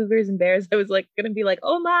said cougars and bears, I was like gonna be like,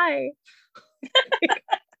 oh my.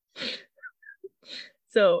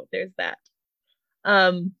 So there's that.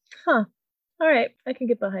 All right, I can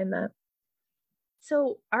get behind that.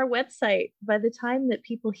 So our website, by the time that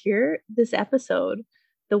people hear this episode,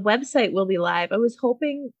 the website will be live. I was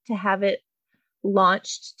hoping to have it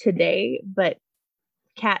launched today, but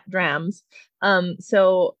cat drams.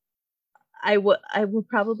 So I will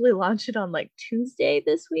probably launch it on like Tuesday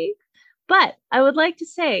this week. But I would like to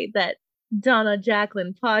say that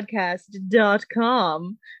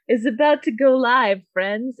DonnaJacquelinePodcast.com is about to go live,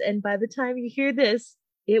 friends. And by the time you hear this,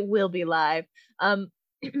 it will be live.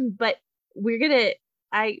 But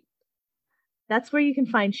that's where you can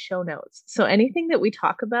find show notes. So anything that we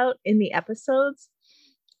talk about in the episodes,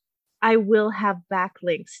 I will have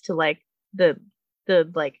backlinks to like the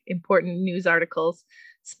like important news articles.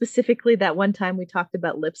 Specifically, that one time we talked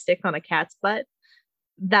about lipstick on a cat's butt.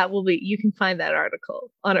 You can find that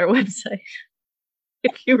article on our website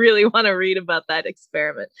if you really want to read about that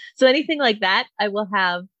experiment. So anything like that, I will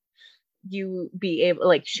have you be able,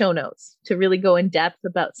 like, show notes to really go in depth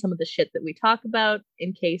about some of the shit that we talk about,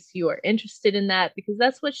 in case you are interested in that, because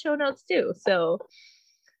that's what show notes do. So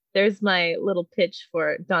there's my little pitch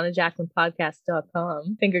for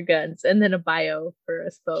DonnaJacquelinePodcast.com, finger guns, and then a bio for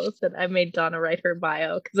us both. And I made Donna write her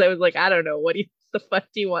bio because I was like, I don't know, the fuck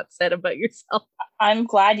do you want said about yourself? I'm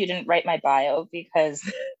glad you didn't write my bio, because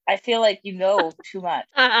I feel like you know too much.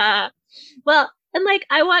 Well, and like,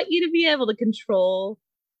 I want you to be able to control,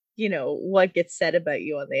 what gets said about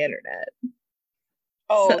you on the internet.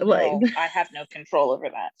 Oh, so, no, I have no control over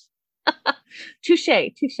that. Touche.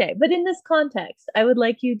 But in this context, I would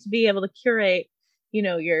like you to be able to curate,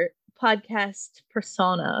 your podcast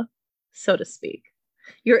persona, so to speak.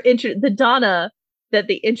 The Donna that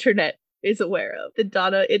the internet is aware of. The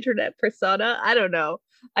Donna internet persona. I don't know.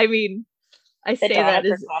 I mean, I say that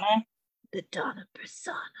as the Donna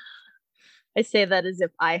persona. I say that as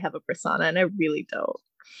if I have a persona, and I really don't.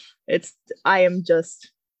 I am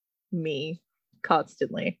just me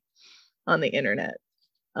constantly on the internet.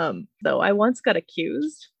 Though I once got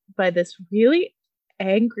accused by this really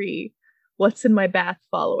angry "What's in My Bath"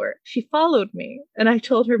 follower. She followed me, and I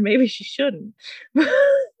told her maybe she shouldn't.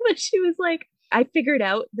 But she was like, I figured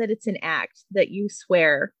out that it's an act that you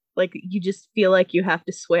swear. Like, you just feel like you have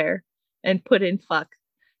to swear and put in fuck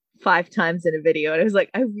 5 times in a video. And I was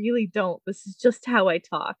like, I really don't. This is just how I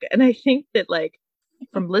talk. And I think that, like,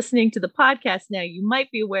 from listening to the podcast now, you might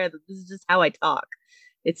be aware that this is just how I talk.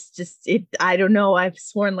 It's just, I don't know. I've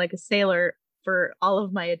sworn like a sailor for all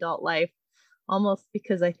of my adult life, almost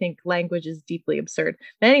because I think language is deeply absurd.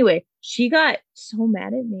 But anyway, she got so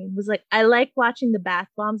mad at me. Was like, I like watching the bath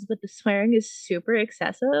bombs, but the swearing is super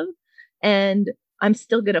excessive, and I'm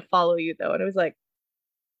still gonna follow you though. And I was like,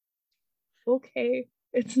 okay,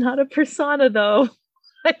 it's not a persona though.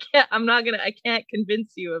 I can't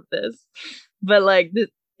convince you of this. But like,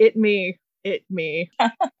 it me.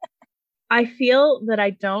 I feel that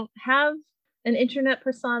I don't have an internet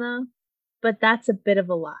persona, but that's a bit of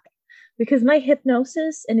a lie, because my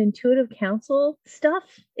hypnosis and intuitive counsel stuff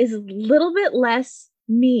is a little bit less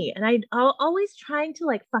me. And I'm always trying to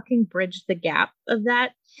like fucking bridge the gap of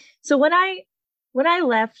that. So when I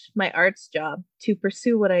left my arts job to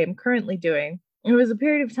pursue what I am currently doing, It was a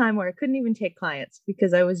period of time where I couldn't even take clients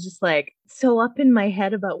because I was just like so up in my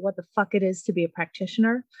head about what the fuck it is to be a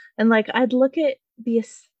practitioner. And like I'd look at the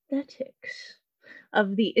aesthetics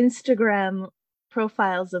of the Instagram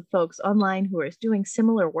profiles of folks online who are doing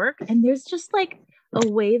similar work. And there's just like a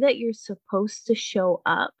way that you're supposed to show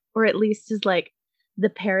up, or at least is like the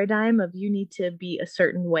paradigm of you need to be a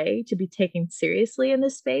certain way to be taken seriously in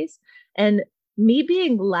this space. And me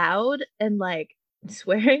being loud and like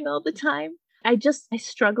swearing all the time, I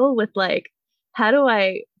struggle with like, how do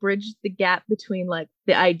I bridge the gap between like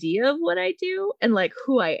the idea of what I do and like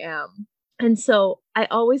who I am? And so I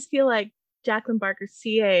always feel like Jacqueline Barker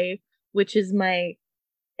CA, which is my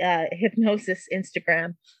hypnosis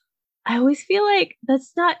Instagram, I always feel like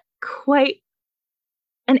that's not quite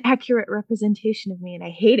an accurate representation of me. And I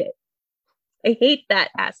hate it. I hate that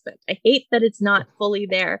aspect. I hate that it's not fully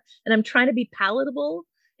there. And I'm trying to be palatable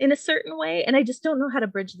in a certain way. And I just don't know how to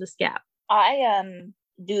bridge this gap.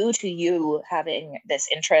 Due to you having this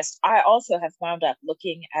interest, I also have wound up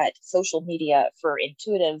looking at social media for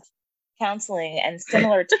intuitive counseling and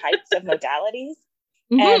similar types of modalities.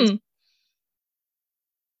 Mm-hmm. And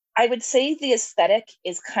I would say the aesthetic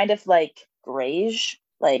is kind of like grayish,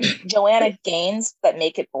 like Joanna Gaines, but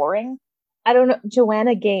make it boring. I don't know.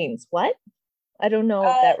 Joanna Gaines, what? I don't know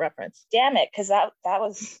that reference. Damn it, because I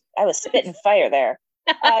was spitting fire there.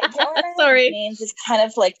 Joanna Sorry. Gaines is kind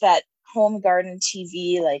of like that home garden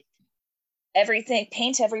TV, like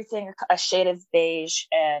paint everything a shade of beige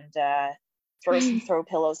and throw some throw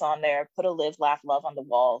pillows on there, put a live, laugh, love on the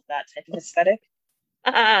wall, that type of aesthetic.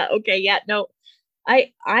 Okay, yeah, no,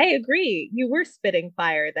 I agree. You were spitting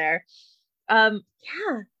fire there.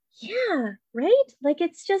 Yeah, right? Like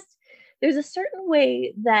it's just, there's a certain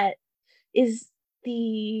way that is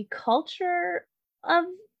the culture of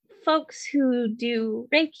folks who do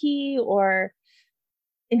Reiki or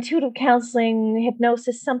intuitive counseling,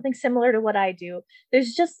 hypnosis, something similar to what I do.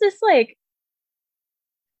 There's just this like,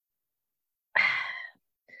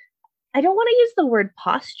 I don't want to use the word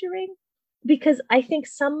posturing because I think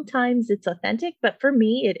sometimes it's authentic, but for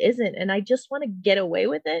me, it isn't. And I just want to get away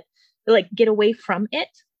with it, like get away from it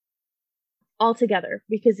altogether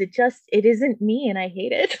because it isn't me and I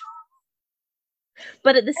hate it.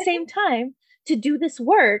 But at the same time, to do this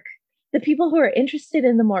work, the people who are interested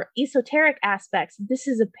in the more esoteric aspects, this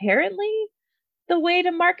is apparently the way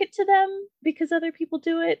to market to them because other people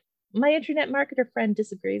do it. My internet marketer friend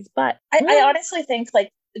disagrees, but I honestly think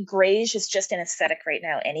like grayish is just an aesthetic right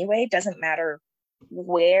now anyway. It doesn't matter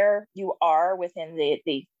where you are within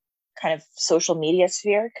the kind of social media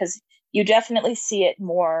sphere, because you definitely see it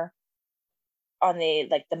more on the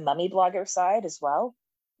mummy blogger side as well.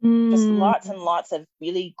 Just lots and lots of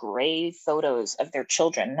really gray photos of their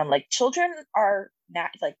children. And I'm like, children are not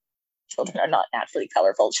naturally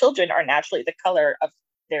colorful. Children are naturally the color of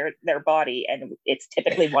their body, and it's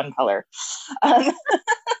typically one color.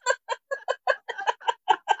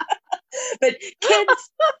 But kids,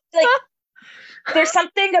 like, there's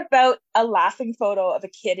something about a laughing photo of a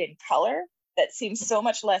kid in color that seems so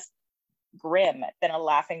much less grim than a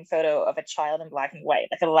laughing photo of a child in black and white.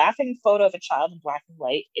 Like a laughing photo of a child in black and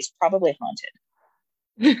white is probably haunted.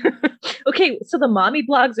 Okay, so the mommy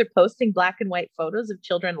blogs are posting black and white photos of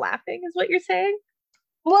children laughing, is what you're saying?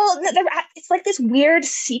 Well, it's like this weird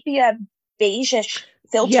sepia beige-ish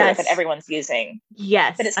filter that everyone's using.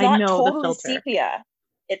 Yes, but it's not totally sepia.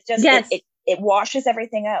 It's just it washes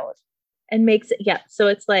everything out and makes it so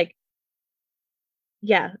it's like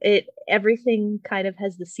everything kind of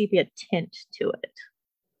has the sepia tint to it.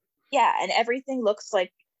 Yeah, and everything looks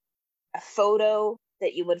like a photo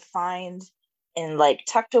that you would find in like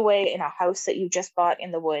tucked away in a house that you just bought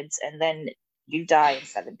in the woods, and then you die in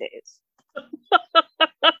 7 days.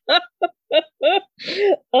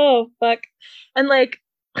 Oh fuck. And like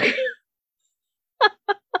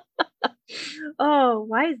oh,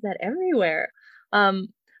 why is that everywhere?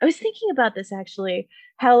 I was thinking about this actually,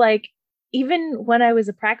 how like even when I was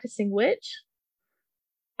a practicing witch,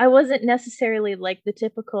 I wasn't necessarily like the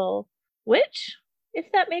typical witch, if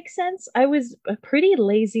that makes sense. I was a pretty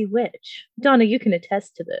lazy witch. Donna, you can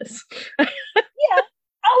attest to this. Yeah.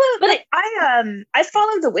 But I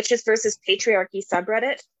follow the Witches versus Patriarchy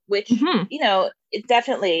subreddit, which it's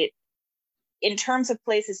definitely, in terms of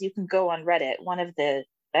places you can go on Reddit, one of the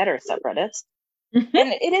better subreddits. Mm-hmm.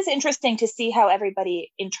 And it is interesting to see how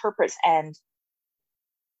everybody interprets and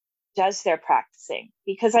does their practicing,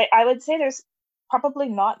 because I would say there's probably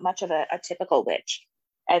not much of a typical witch.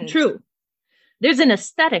 And true. There's an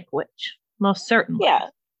aesthetic witch, most certainly. Yeah.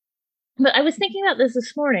 But I was thinking about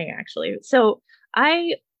this morning, actually. So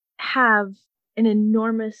I have an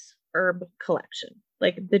enormous herb collection,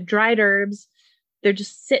 like the dried herbs They're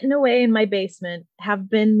just sitting away in my basement, have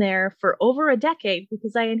been there for over a decade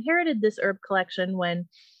because I inherited this herb collection when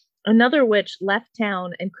another witch left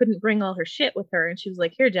town and couldn't bring all her shit with her. And she was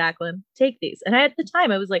like, here, Jacqueline, take these. And at the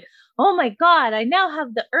time, I was like, oh my God, I now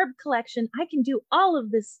have the herb collection. I can do all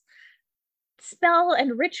of this spell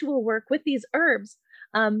and ritual work with these herbs.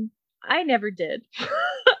 I never did.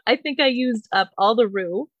 I think I used up all the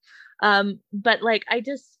rue. But like,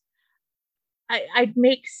 I'd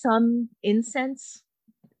make some incense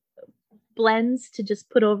blends to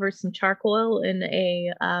just put over some charcoal in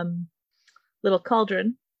a little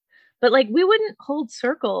cauldron. But like, we wouldn't hold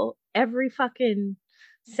circle every fucking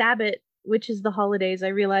Sabbath, which is the holidays. I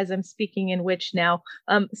realize I'm speaking in witch now.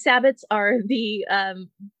 Sabbats are the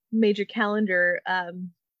major calendar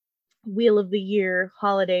wheel of the year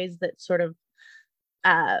holidays that sort of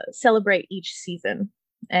celebrate each season.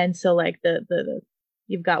 And so like the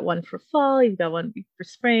you've got one for fall, you've got one for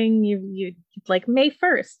spring, you like May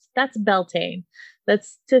 1st, that's Beltane.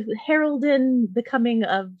 That's to herald in the coming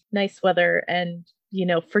of nice weather and, you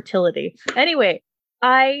know, fertility. Anyway,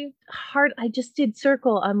 I just did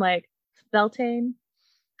circle on like Beltane,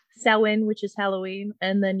 Samhain, which is Halloween,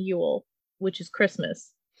 and then Yule, which is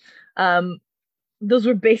Christmas. Those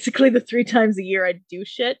were basically the 3 times a year I'd do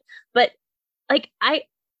shit. But like I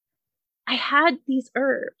had these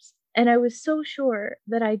herbs and I was so sure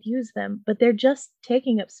that I'd use them, but they're just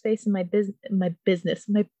taking up space in my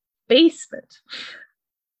basement.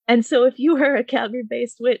 And so if you are a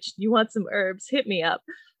Calgary-based witch, you want some herbs, hit me up.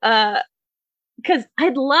 Because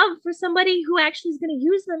I'd love for somebody who actually is going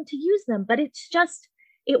to use them, but it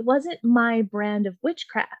wasn't my brand of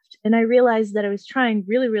witchcraft. And I realized that I was trying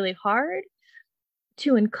really, really hard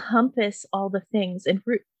to encompass all the things. And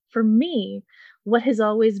for me, what has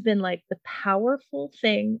always been like the powerful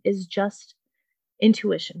thing is just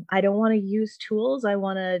intuition. I don't want to use tools. I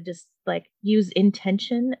want to just like use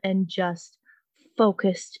intention and just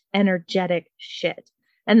focused, energetic shit.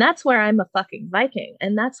 And that's where I'm a fucking Viking.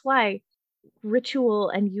 And that's why ritual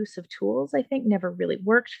and use of tools, I think, never really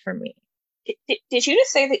worked for me. Did you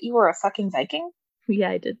just say that you were a fucking Viking? Yeah,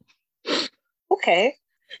 I did. Okay.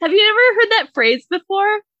 Have you ever heard that phrase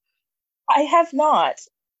before? I have not.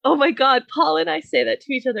 Oh my God, Paul and I say that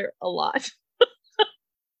to each other a lot.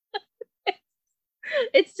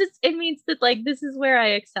 It means that like, this is where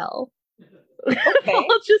I excel. Okay.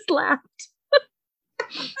 Paul just laughed.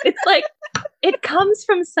 It's like, it comes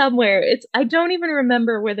from somewhere. I don't even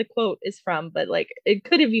remember where the quote is from, but like, it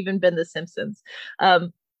could have even been The Simpsons.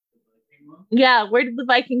 Yeah, where did the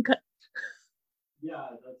Viking Yeah,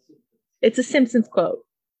 it's a Simpsons quote.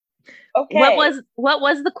 Okay. What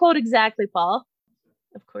was the quote exactly, Paul?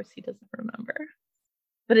 Of course he doesn't remember.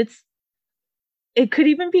 But it could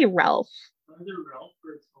even be Ralph. Either Ralph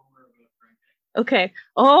or it's Homer about drinking. Okay.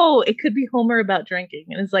 Oh, it could be Homer about drinking.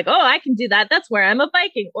 And it's like, oh, I can do that. That's where I'm a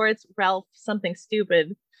Viking. Or it's Ralph something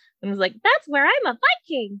stupid. And it's like, that's where I'm a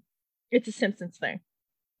Viking. It's a Simpsons thing.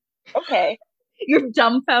 Okay. Your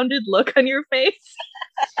dumbfounded look on your face.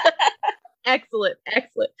 Excellent.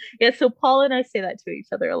 Yeah, so Paul and I say that to each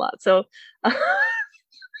other a lot. So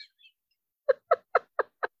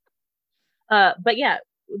but yeah,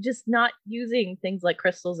 just not using things like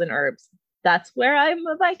crystals and herbs. That's where I'm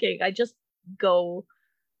a Viking. I just go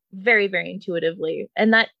very, very intuitively.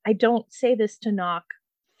 And that I don't say this to knock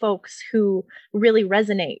folks who really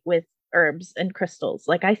resonate with herbs and crystals.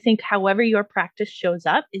 Like, I think however your practice shows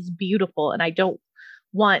up is beautiful. And I don't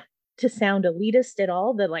want to sound elitist at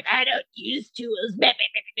all, that like, I don't use tools.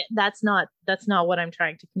 That's not what I'm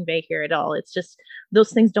trying to convey here at all. It's just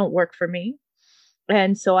those things don't work for me.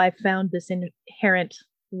 And so I found this inherent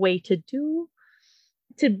way to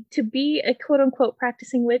be a quote unquote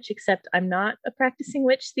practicing witch, except I'm not a practicing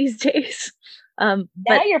witch these days. Now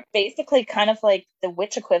you're basically kind of like the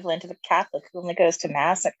witch equivalent of a Catholic who only goes to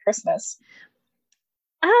mass at Christmas.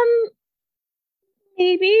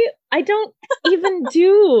 Maybe. I don't even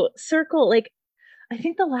do circle. Like, I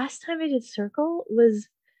think the last time I did circle was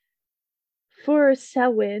for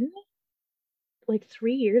Samhain, like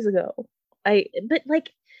 3 years ago. But like,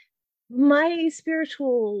 my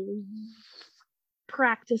spiritual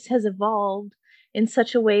practice has evolved in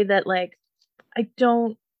such a way that like, I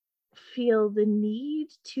don't feel the need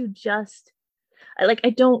to just, like, I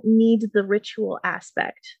don't need the ritual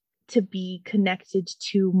aspect to be connected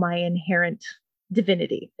to my inherent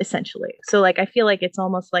divinity, essentially. So like, I feel like it's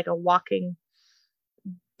almost like a walking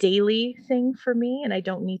daily thing for me, and I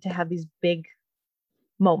don't need to have these big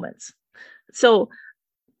moments. So,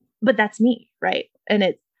 but that's me, right?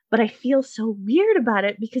 But I feel so weird about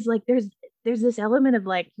it because like there's this element of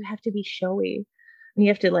like, you have to be showy and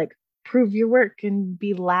you have to like prove your work and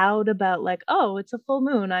be loud about like, oh, it's a full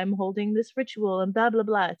moon, I'm holding this ritual and blah blah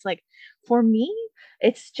blah. It's like, for me,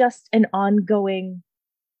 it's just an ongoing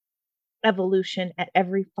evolution. At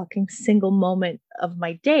every fucking single moment of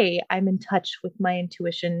my day, I'm in touch with my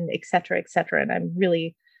intuition, etc., etc. And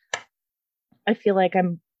I feel like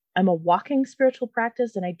I'm a walking spiritual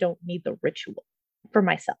practice, and I don't need the ritual for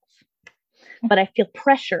myself, but I feel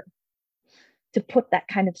pressure to put that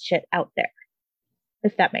kind of shit out there,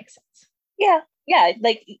 if that makes sense. Yeah,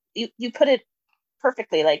 like you put it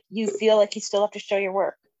perfectly. Like, you feel like you still have to show your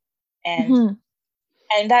work, and Mhm.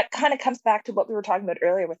 and that kind of comes back to what we were talking about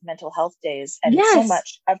earlier with mental health days, and Yes. so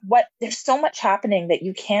much of what there's so much happening that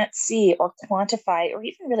you can't see or quantify or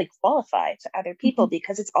even really qualify to other people,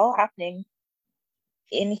 because it's all happening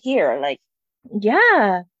in here. Like,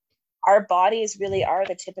 Yeah. our bodies really are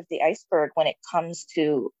the tip of the iceberg when it comes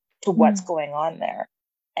to what's going on there,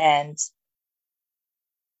 and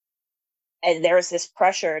there's this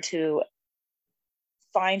pressure to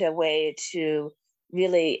find a way to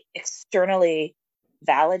really externally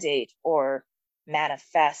validate or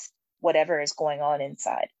manifest whatever is going on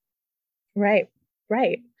inside. Right.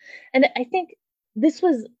 And I think this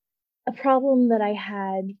was a problem that I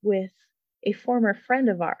had with a former friend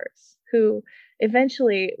of ours who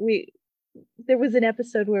eventually there was an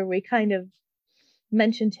episode where we kind of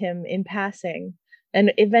mentioned him in passing,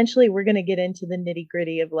 and eventually we're going to get into the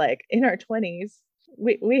nitty-gritty of like, in our 20s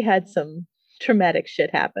we had some traumatic shit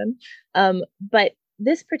happen, but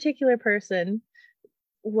this particular person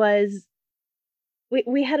was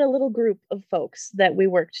we had a little group of folks that we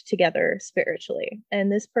worked together spiritually, and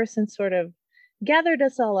this person sort of gathered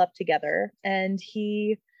us all up together, and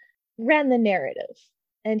he ran the narrative,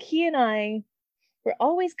 and he and I were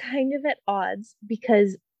always kind of at odds,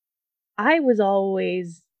 because I was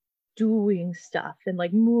always doing stuff and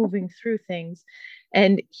like moving through things,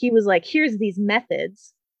 and he was like, here's these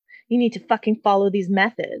methods, you need to fucking follow these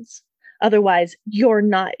methods, otherwise you're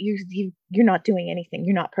not you're not doing anything,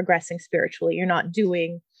 you're not progressing spiritually, you're not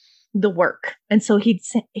doing the work. And so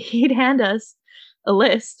he'd hand us a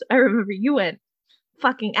list. I remember you went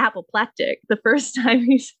fucking apoplectic the first time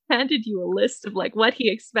he handed you a list of like what he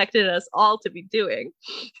expected us all to be doing.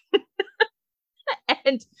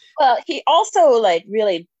 And well, he also like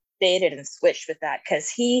really baited and switched with that, because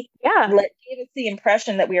he gave us the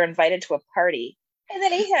impression that we were invited to a party. And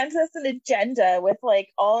then he hands us an agenda with like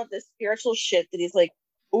all of this spiritual shit that he's like,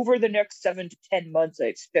 over the next 7 to 10 months, I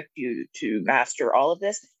expect you to master all of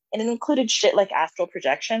this. And it included shit like astral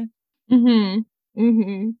projection. And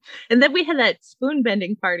then we had that spoon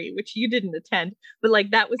bending party, which you didn't attend, but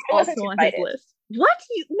like that was also on his list. What?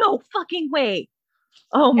 No fucking way.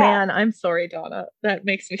 Oh man, I'm sorry, Donna. That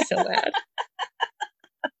makes me so mad.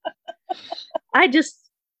 I just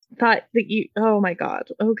thought that oh my God.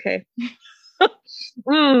 Okay.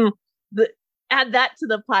 Add that to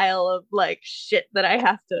the pile of like shit that I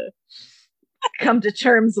have to come to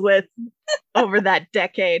terms with over that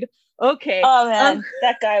decade. Okay. Oh man,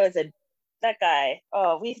 that guy.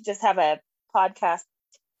 Oh, we just have a podcast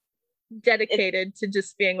dedicated to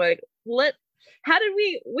just being like, how did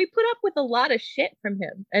we put up with a lot of shit from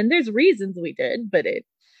him, and there's reasons we did, but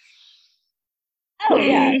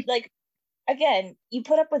like, again, you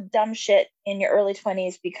put up with dumb shit in your early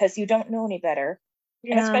 20s because you don't know any better.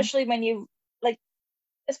 And especially when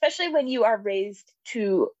you are raised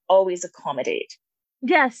to always accommodate.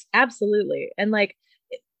 Yes, absolutely. And like,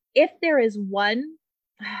 if there is one,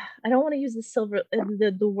 I don't want to use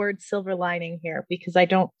the word silver lining here, because I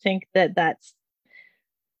don't think I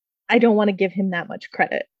don't want to give him that much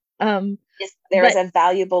credit. There is a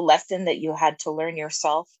valuable lesson that you had to learn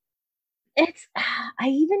yourself. I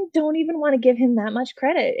don't even want to give him that much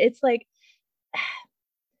credit. It's like,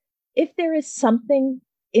 if there is something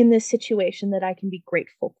in this situation that I can be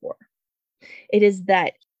grateful for, it is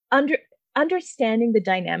that understanding the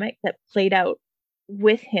dynamic that played out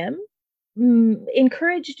with him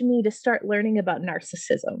encouraged me to start learning about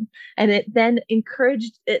narcissism, and it then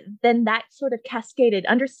then that sort of cascaded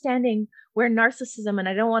understanding where narcissism, and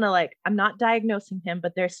I don't want to like, I'm not diagnosing him,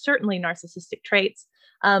 but there's certainly narcissistic traits.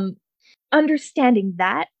 Understanding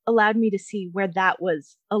that allowed me to see where that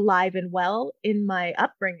was alive and well in my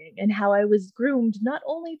upbringing, and how I was groomed not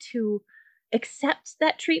only to accept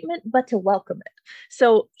that treatment, but to welcome it.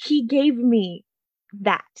 So he gave me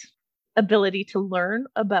that ability to learn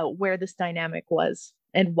about where this dynamic was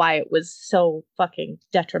and why it was so fucking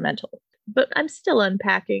detrimental. But I'm still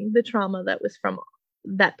unpacking the trauma that was from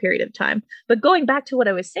that period of time. But going back to what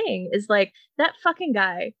I was saying is like, that fucking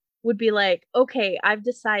guy would be like, okay, I've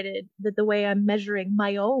decided that the way I'm measuring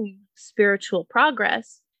my own spiritual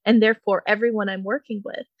progress and therefore everyone I'm working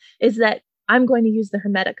with, is that I'm going to use the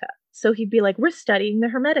Hermetica. So he'd be like, we're studying the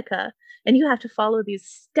Hermetica and you have to follow these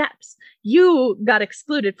steps. You got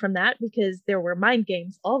excluded from that because there were mind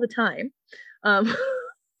games all the time. And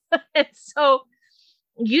so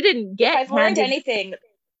you didn't get I've learned anything.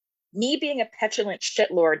 Me being a petulant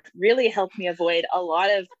shitlord really helped me avoid a lot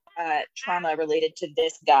of trauma related to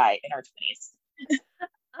this guy in our 20s.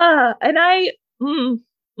 And I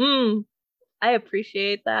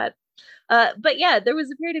appreciate that. But yeah, there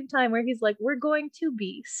was a period of time where he's like, we're going to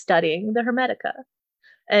be studying the Hermetica.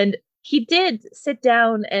 And he did sit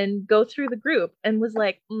down and go through the group and was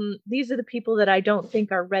like, these are the people that I don't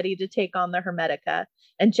think are ready to take on the Hermetica.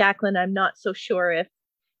 And Jacqueline, I'm not so sure if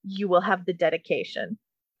you will have the dedication.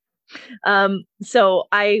 So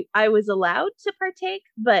I was allowed to partake,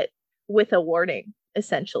 but with a warning,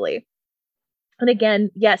 essentially. And again,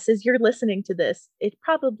 yes, as you're listening to this, it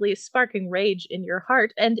probably is sparking rage in your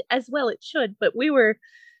heart, and as well it should, but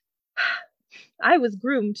I was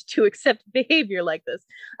groomed to accept behavior like this.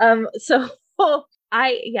 So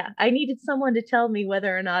I needed someone to tell me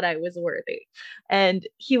whether or not I was worthy. And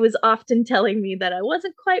he was often telling me that I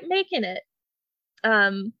wasn't quite making it.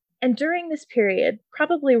 And during this period,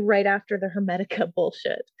 probably right after the Hermetica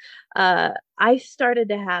bullshit, I started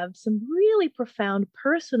to have some really profound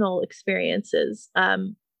personal experiences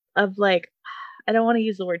of like, I don't want to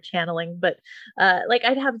use the word channeling, but like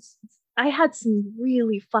I had some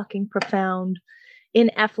really fucking profound,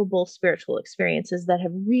 ineffable spiritual experiences that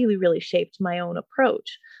have really, really shaped my own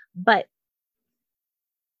approach. But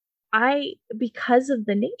because of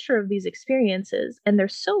the nature of these experiences, and they're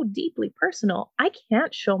so deeply personal, I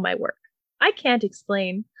can't show my work. I can't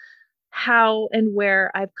explain how and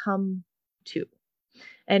where I've come to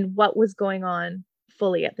and what was going on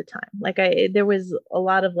fully at the time. Like there was a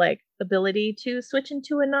lot of like ability to switch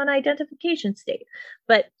into a non-identification state.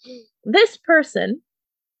 But this person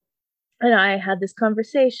and I had this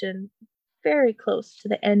conversation very close to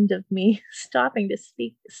the end of me stopping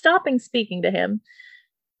speaking to him.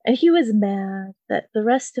 And he was mad that the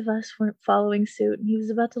rest of us weren't following suit, and he was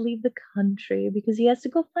about to leave the country because he has to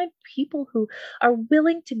go find people who are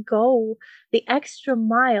willing to go the extra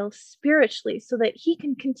mile spiritually so that he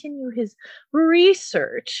can continue his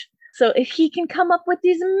research. So if he can come up with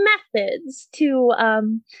these methods to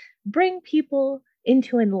bring people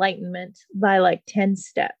into enlightenment by like 10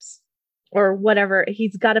 steps or whatever,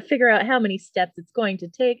 he's got to figure out how many steps it's going to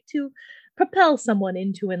take to propel someone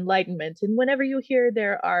into enlightenment. And whenever you hear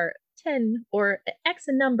there are 10 or X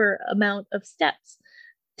amount of steps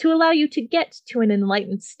to allow you to get to an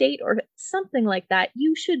enlightened state or something like that,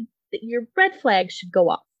 your red flag should go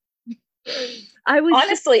off.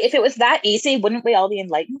 Honestly, if it was that easy, wouldn't we all be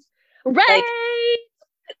enlightened? Right. Like,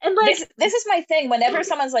 and like this is my thing. Whenever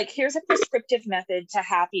someone's like, here's a prescriptive method to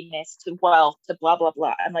happiness, to wealth, to blah, blah,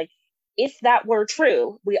 blah. I'm like, if that were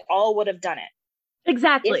true, we all would have done it.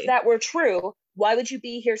 Exactly. If that were true, why would you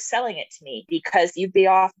be here selling it to me? Because you'd be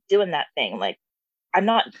off doing that thing. Like, I'm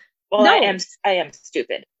not, well, no. I am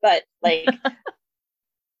stupid, but like,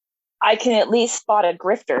 I can at least spot a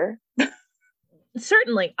grifter.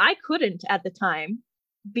 Certainly. I couldn't at the time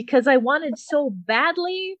because I wanted so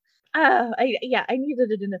badly. I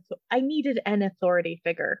needed an authority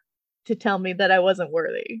figure to tell me that I wasn't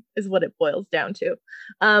worthy is what it boils down to.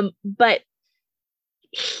 But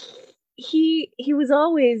he was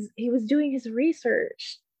doing his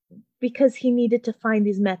research because he needed to find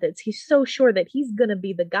these methods. He's so sure that he's gonna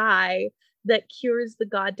be the guy that cures the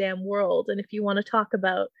goddamn world. And if you want to talk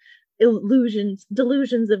about delusions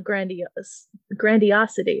of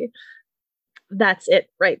grandiosity, that's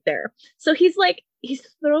it right there. So he's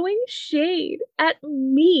throwing shade at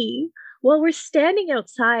me while we're standing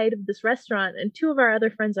outside of this restaurant and two of our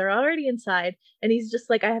other friends are already inside, and he's just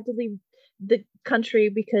like, I have to leave the country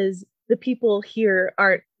because the people here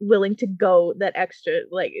aren't willing to go that extra,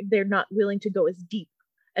 like they're not willing to go as deep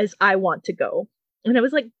as I want to go. And I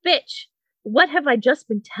was like, bitch, what have I just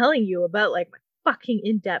been telling you about like my fucking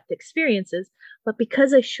in-depth experiences? But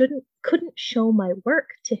because I couldn't show my work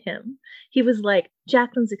to him, he was like,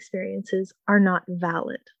 Jacqueline's experiences are not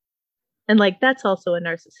valid. And like, that's also a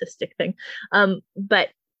narcissistic thing. But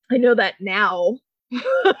I know that now.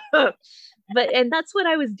 And that's what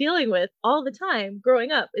I was dealing with all the time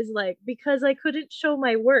growing up, is like, because I couldn't show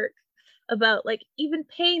my work about like even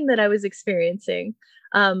pain that I was experiencing,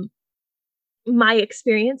 my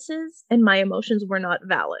experiences and my emotions were not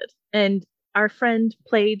valid. And our friend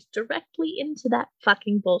played directly into that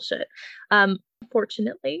fucking bullshit.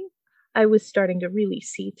 Fortunately, I was starting to really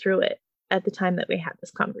see through it at the time that we had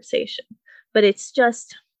this conversation. But it's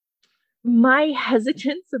just, my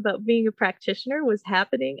hesitance about being a practitioner was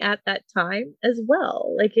happening at that time as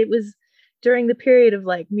well. Like it was during the period of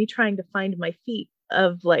like me trying to find my feet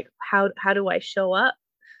of like how do I show up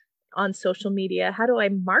on social media? How do I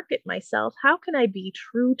market myself? How can I be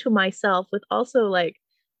true to myself with also like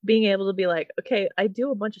being able to be like, okay, I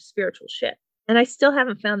do a bunch of spiritual shit and I still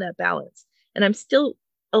haven't found that balance. And I'm still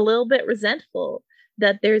a little bit resentful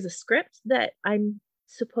that there's a script that I'm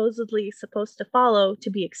supposedly supposed to follow to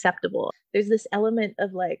be acceptable. There's this element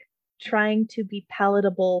of like trying to be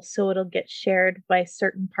palatable so it'll get shared by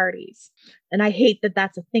certain parties. And I hate that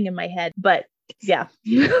that's a thing in my head, but yeah.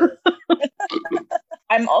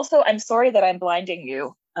 I'm sorry that I'm blinding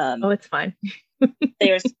you. Oh, it's fine.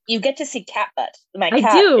 You get to see cat butt. My I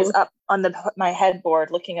cat do. is up on my headboard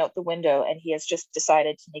looking out the window, and he has just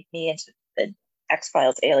decided to make me into the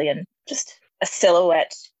X-Files alien. Just a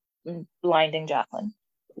silhouette blinding Jacqueline.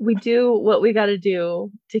 We do what we got to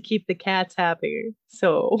do to keep the cats happy.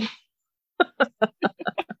 So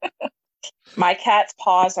my cat's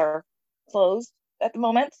paws are closed at the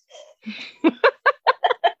moment.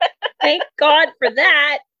 thank God for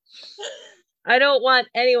that. I don't want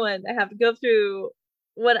anyone to have to go through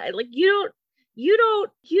what I like. You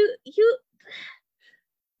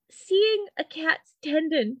seeing a cat's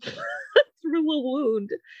tendon through a wound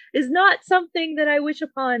is not something that I wish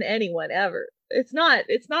upon anyone ever. It's not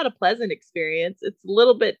a pleasant experience. It's a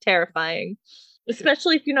little bit terrifying,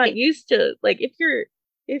 especially if you're not used to like if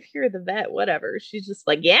you're the vet, whatever. She's just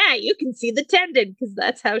like, yeah, you can see the tendon because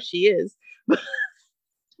that's how she is. But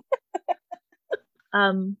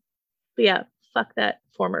yeah, fuck that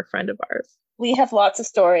former friend of ours. We have lots of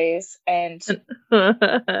stories and this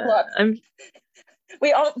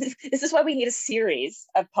is why we need a series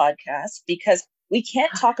of podcasts, because we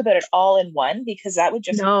can't talk about it all in one because that would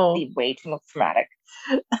just be way too traumatic.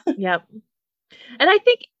 Yep. And I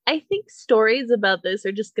think stories about this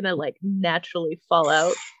are just gonna like naturally fall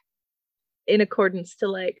out in accordance to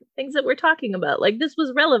like things that we're talking about. Like this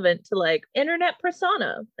was relevant to like internet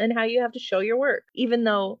persona and how you have to show your work, even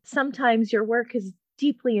though sometimes your work is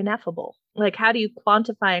deeply ineffable. Like how do you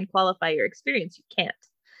quantify and qualify your experience? You can't.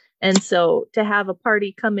 And so to have a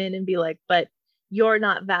party come in and be like, but you're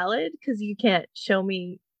not valid because you can't show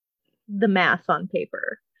me the math on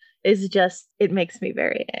paper is just, it makes me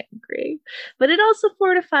very angry. But it also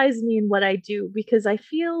fortifies me in what I do because I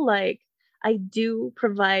feel like I do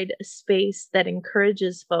provide a space that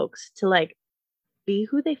encourages folks to like be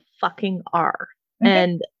who they fucking are. Mm-hmm.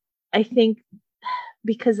 And I think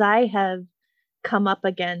because I have come up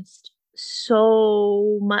against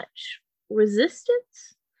so much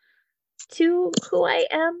resistance to who I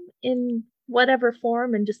am in whatever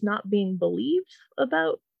form and just not being believed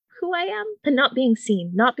about who I am and not being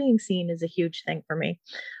seen. Not being seen is a huge thing for me.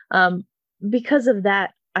 Because of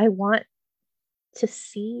that, I want to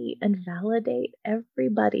see and validate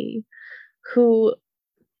everybody who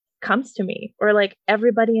comes to me or like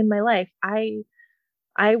everybody in my life. I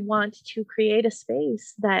want to create a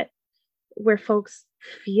space that where folks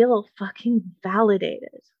feel fucking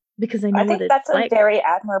validated because I think that's a very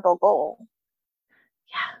admirable goal.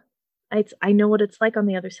 Yeah. I know what it's like on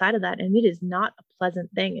the other side of that, and it is not a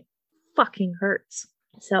pleasant thing. It fucking hurts.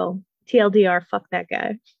 So TLDR, fuck that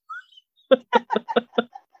guy.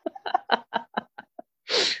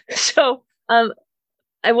 So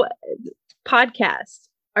podcast.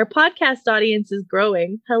 Our podcast audience is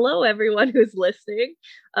growing. Hello, everyone who's listening.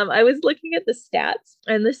 I was looking at the stats,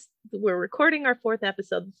 and we're recording our 4th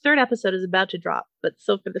episode. The 3rd episode is about to drop, but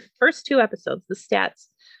so for the first 2 episodes, the stats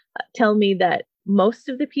tell me that most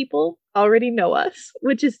of the people already know us,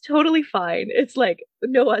 which is totally fine. It's like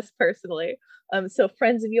know us personally. So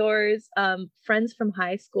friends of yours, friends from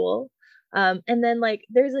high school, and then like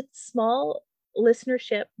there's a small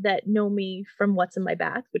listenership that know me from What's in My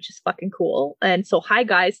Bath, which is fucking cool. And so hi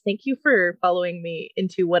guys, thank you for following me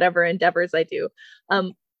into whatever endeavors I do.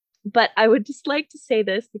 But I would just like to say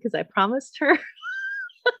this because I promised her.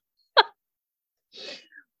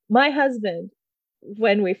 My husband,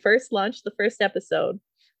 when we first launched the first episode,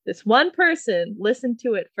 this one person listened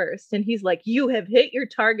to it first and he's like, you have hit your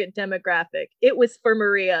target demographic. It was for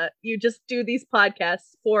Maria. You just do these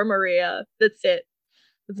podcasts for Maria. That's it.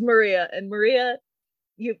 It's Maria. And Maria,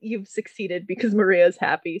 you've succeeded because Maria's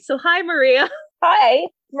happy. So hi, Maria. Hi,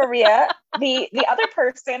 Maria. The other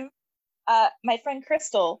person, my friend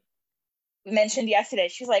Crystal mentioned yesterday,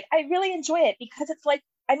 she's like, I really enjoy it because it's like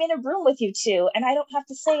I'm in a room with you two and I don't have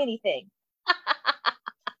to say anything.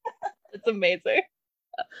 That's amazing.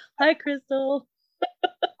 Hi, Crystal.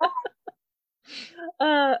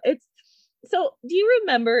 It's so. Do you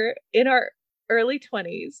remember in our early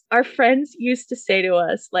 20s, our friends used to say to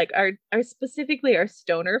us, like our specifically our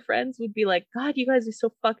stoner friends would be like, God, you guys are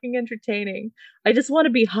so fucking entertaining. I just want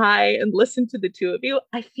to be high and listen to the two of you.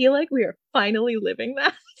 I feel like we are finally living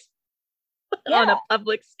that on a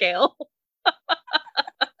public scale.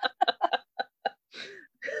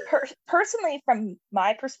 Personally, from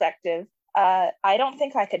my perspective, I don't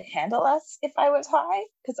think I could handle us if I was high,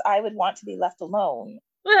 because I would want to be left alone.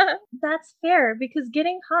 That's fair, because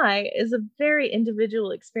getting high is a very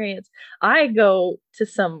individual experience. I go to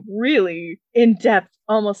some really in-depth,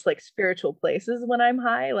 almost like spiritual places when I'm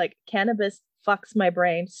high. Like cannabis fucks my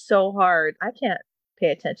brain so hard. I can't pay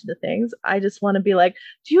attention to things. I just want to be like,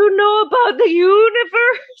 do you know about the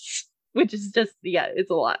universe? Which is just, yeah,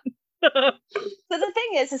 it's a lot. So the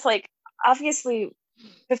thing is like, obviously,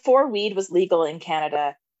 before weed was legal in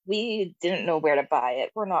Canada, we didn't know where to buy it.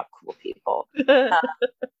 We're not cool people.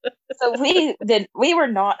 So we were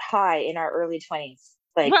not high in our early 20s.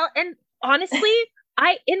 Like, well, and honestly,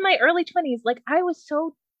 in my early 20s, like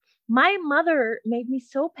my mother made me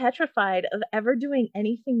so petrified of ever doing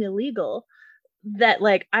anything illegal that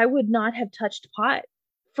like I would not have touched pot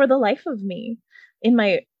for the life of me in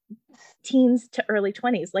my teens to early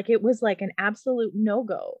 20s. Like it was like an absolute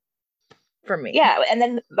no-go for me. Yeah, and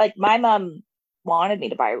then like my mom wanted me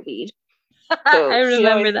to buy weed. So I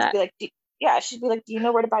remember that. Be like, she'd be like, do you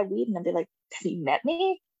know where to buy weed? And I'd be like, have you met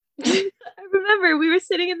me? I remember we were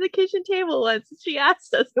sitting at the kitchen table once. She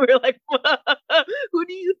asked us, and we were like, who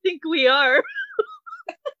do you think we are?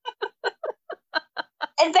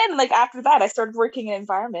 And then like after that, I started working in an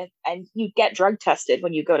environment, and you get drug tested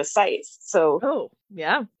when you go to sites. So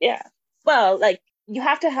yeah. Well, like you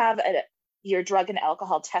have to have your drug and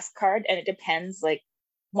alcohol test card, and it depends. Like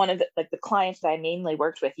one of the clients that I mainly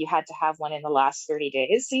worked with, you had to have one in the last 30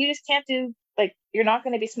 days. So you just can't do, like, you're not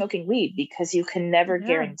going to be smoking weed because you can never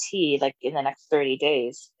guarantee like in the next 30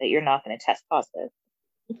 days that you're not going to test positive.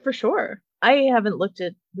 For sure. I haven't looked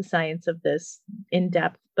at the science of this in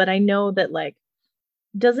depth, but I know that like,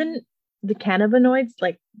 doesn't the cannabinoids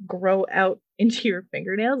like grow out into your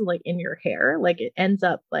fingernails, like in your hair? Like it ends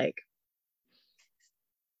up like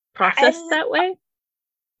processed that way?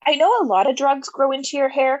 I know a lot of drugs grow into your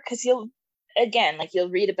hair because you'll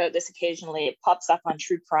read about this occasionally. It pops up on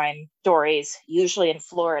true crime stories, usually in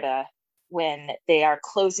Florida, when they are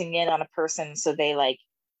closing in on a person. So they like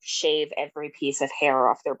shave every piece of hair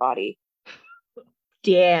off their body.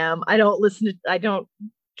 Damn. I don't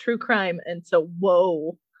true crime. And so,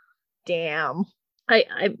 whoa, damn.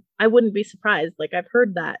 I wouldn't be surprised. Like I've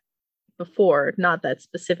heard that before, not that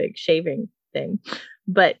specific shaving thing,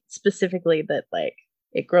 but specifically that like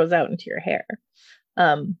it grows out into your hair.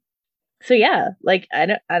 So yeah, like I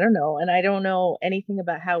don't know, and I don't know anything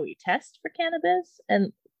about how we test for cannabis,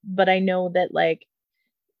 but I know that like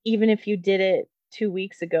even if you did it 2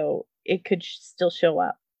 weeks ago, it could still show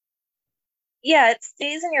up. Yeah, it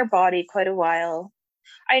stays in your body quite a while.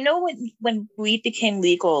 I know when weed became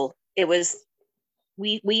legal, it was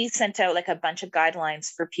we sent out like a bunch of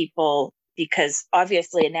guidelines for people, because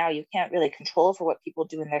obviously now you can't really control for what people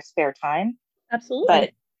do in their spare time.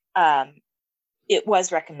 Absolutely. But it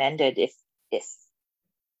was recommended if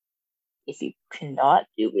you cannot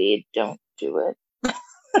do weed, don't do it.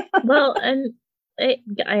 Well, and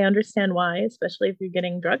I understand why, especially if you're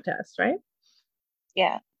getting drug tests, right?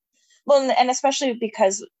 Yeah. Well, and especially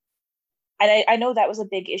because I know that was a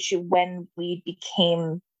big issue when weed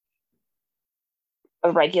became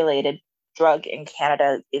a regulated drug in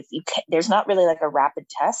Canada. If you there's not really like a rapid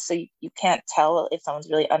test, so you can't tell if someone's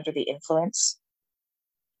really under the influence.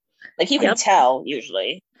 Like you can tell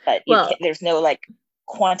usually, but there's no like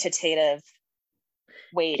quantitative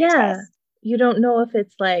way to test. You don't know if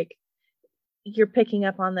it's like you're picking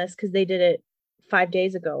up on this because they did it 5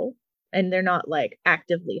 days ago and they're not like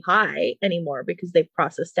actively high anymore because they've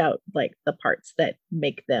processed out like the parts that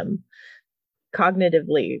make them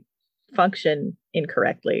cognitively function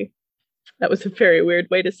incorrectly. That was a very weird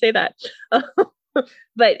way to say that.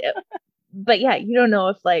 but yeah, you don't know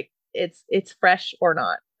if like it's fresh or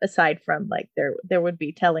not, aside from like there would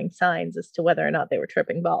be telling signs as to whether or not they were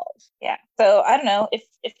tripping balls. Yeah. So I don't know if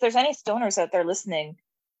there's any stoners out there listening,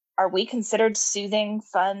 are we considered soothing,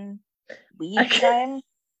 fun weed time?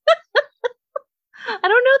 I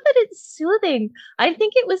don't know that it's soothing. I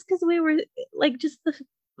think it was because we were like just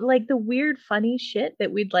the weird funny shit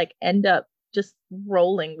that we'd like end up just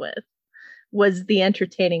rolling with was the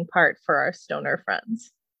entertaining part for our stoner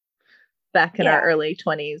friends back in our early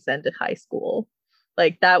 20s and high school.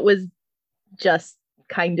 Like that was just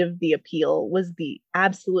kind of the appeal, was the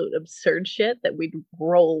absolute absurd shit that we'd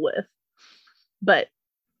roll with.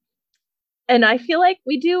 And I feel like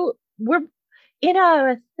we're in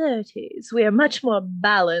our 30s, we are much more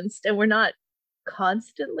balanced and we're not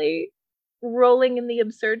constantly rolling in the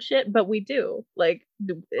absurd shit, but we do. Like,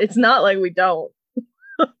 it's not like we don't.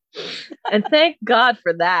 And thank God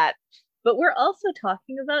for that. But we're also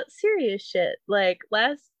talking about serious shit. Like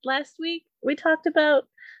last week we talked about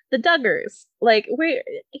the Duggars. Like we're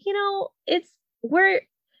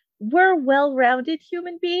well-rounded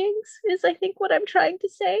human beings, is I think what I'm trying to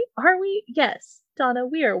say. Are we? Yes, Donna,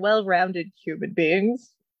 we are well-rounded human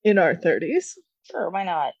beings in our 30s. Sure, why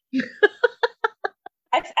not?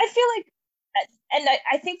 I feel like, and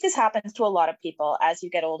I think this happens to a lot of people as you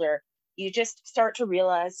get older. You just start to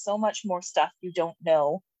realize so much more stuff you don't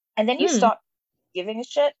know. And then you stop giving a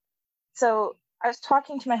shit. So I was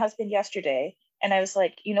talking to my husband yesterday and I was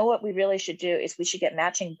like, you know what we really should do is we should get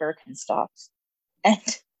matching Birkenstocks.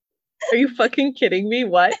 And are you fucking kidding me?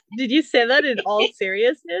 What? Did you say that in all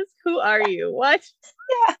seriousness? Who are you? What?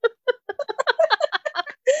 Yeah.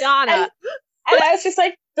 Donna. And I was just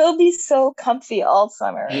like, they'll be so comfy all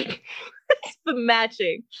summer. It's the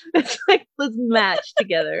matching. It's like, let's match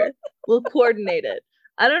together. We'll coordinate it.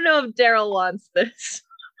 I don't know if Daryl wants this.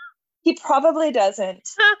 He probably doesn't.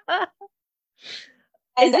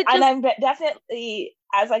 And I'm definitely,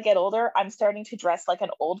 as I get older, I'm starting to dress like an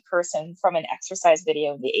old person from an exercise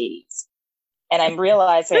video in the 80s. And I'm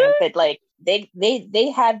realizing that like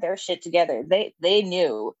they had their shit together. They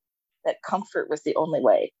knew that comfort was the only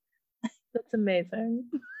way. That's amazing.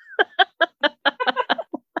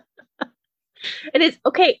 And it's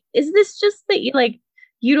okay. Is this just that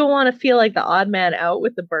you don't want to feel like the odd man out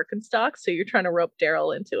with the Birkenstocks, so you're trying to rope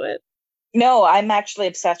Daryl into it? No, I'm actually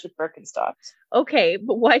obsessed with Birkenstocks. Okay,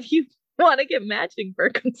 but why do you want to get matching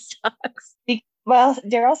Birkenstocks? Well,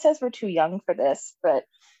 Daryl says we're too young for this, but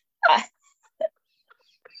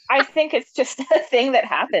I think it's just a thing that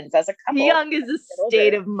happens as a couple. Young is a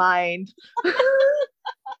state of mind.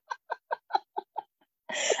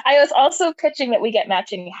 I was also pitching that we get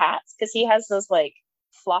matching hats because he has those like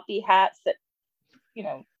floppy hats that,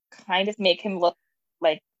 kind of make him look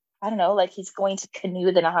like, I don't know, like he's going to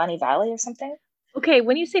canoe the Nahanni Valley or something. Okay,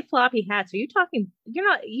 when you say floppy hats, are you talking,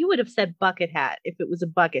 you would have said bucket hat if it was a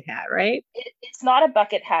bucket hat, right? It's not a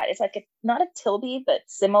bucket hat. It's like not a tilby, but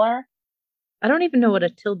similar. I don't even know what a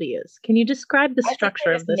tilby is. Can you describe the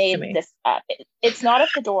structure of this to me? This up. It's not a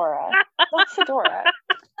fedora. It's not a fedora.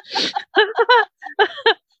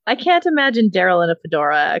 I can't imagine Daryl in a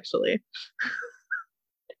fedora, actually.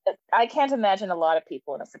 I can't imagine a lot of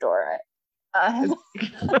people in a fedora.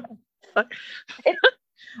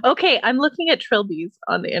 Okay, I'm looking at trilbies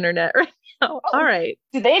on the internet right now. All right.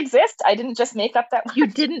 Do they exist? I didn't just make up that word. You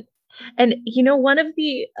didn't. And one of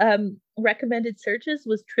the recommended searches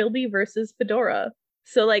was trilby versus fedora.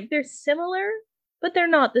 So like they're similar, but they're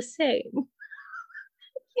not the same.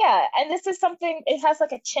 Yeah, and this is something, it has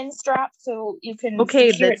like a chin strap so you can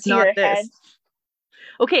that's not this. Head.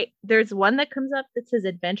 Okay, there's one that comes up that says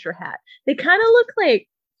adventure hat. They kind of look like,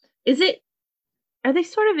 are they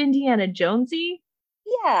sort of Indiana Jonesy?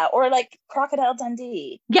 Yeah, or like Crocodile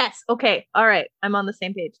Dundee. Yes, okay, all right, I'm on the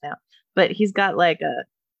same page now. But he's got like a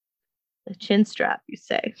chin strap, you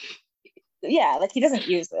say? Yeah, like he doesn't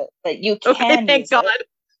use it, but you can thank God.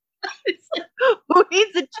 Who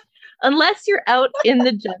needs it? Unless you're out in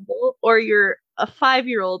the jungle or you're a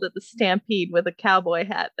 5-year-old at the Stampede with a cowboy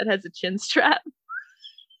hat that has a chin strap.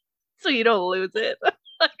 So you don't lose it. Like,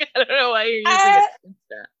 I don't know why you're using a chin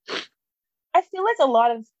strap. I feel like a lot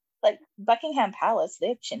of like Buckingham Palace, they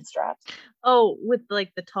have chin straps. Oh, with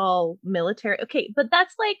like the tall military. Okay, but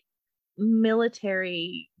that's like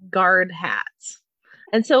military guard hats.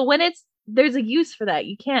 And so when there's a use for that.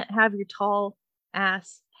 You can't have your tall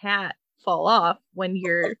ass hat fall off when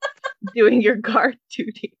you're doing your guard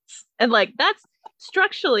duties. And like that's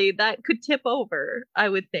structurally that could tip over, I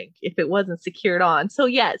would think, if it wasn't secured on. So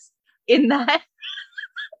yes, in that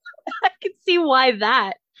I can see why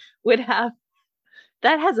that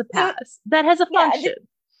has a pass. That has a function.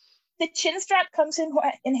 The chin strap comes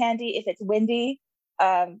in handy if it's windy,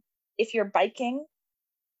 if you're biking.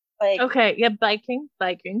 Okay, yeah, biking.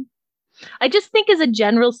 I just think as a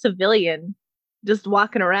general civilian just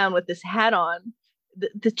walking around with this hat on,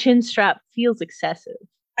 the chin strap feels excessive.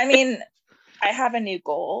 I mean, I have a new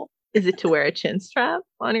goal. Is it to wear a chin strap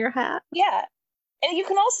on your hat? Yeah. And you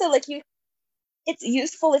can also it's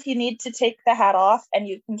useful if you need to take the hat off and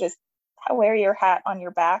you can just wear your hat on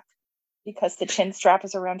your back because the chin strap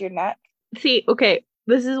is around your neck. See, okay,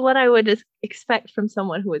 this is what I would expect from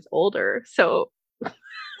someone who is older. So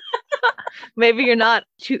maybe you're not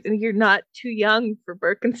too young for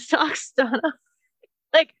Birkenstocks, Donna.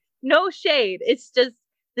 Like, no shade. It's just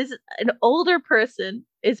this is an older person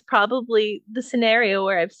is probably the scenario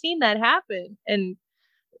where I've seen that happen. And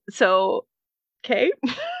so, okay.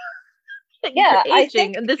 Yeah, you're I aging,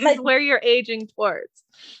 think and this is where you're aging towards.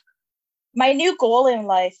 my new goal in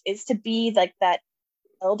life is to be like that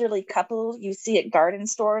elderly couple you see at garden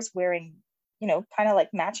stores wearing, kind of like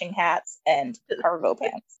matching hats and cargo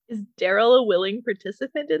pants. Is Daryl a willing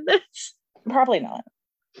participant in this? Probably not.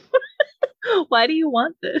 Why do you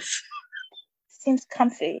want this? Seems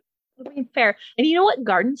comfy. I mean, fair. And you know what?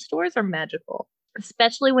 Garden stores are magical,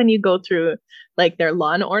 especially when you go through like their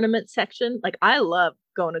lawn ornament section. Like, I love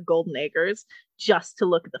going to Golden Acres just to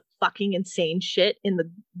look at the fucking insane shit in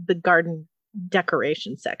the garden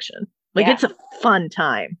decoration section. Like, it's a fun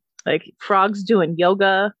time. Like, frogs doing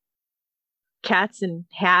yoga, cats in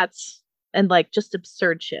hats, and like just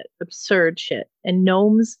absurd shit, and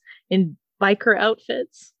gnomes in biker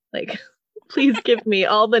outfits. Like, please give me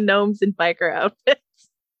all the gnomes in biker outfits.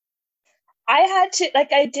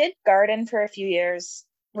 I did garden for a few years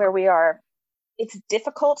where we are. It's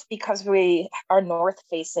difficult because we are north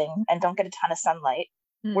facing and don't get a ton of sunlight.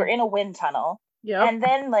 We're in a wind tunnel. Yeah. And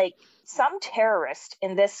then like some terrorist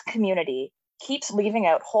in this community keeps leaving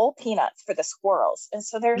out whole peanuts for the squirrels. And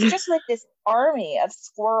so there's just like this army of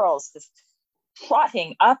squirrels just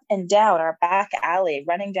trotting up and down our back alley,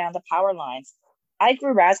 running down the power lines. I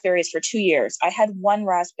grew raspberries for 2 years. I had one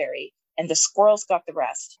raspberry and the squirrels got the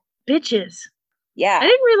rest. Bitches. Yeah. I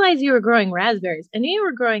didn't realize you were growing raspberries. I knew you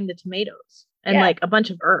were growing the tomatoes and like a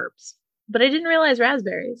bunch of herbs, but I didn't realize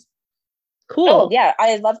raspberries. Cool. Oh, yeah.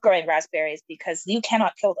 I love growing raspberries because you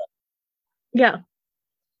cannot kill them. Yeah.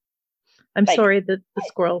 I'm sorry that the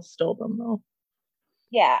squirrels stole them, though.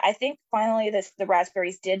 Yeah, I think finally the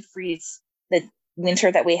raspberries did freeze the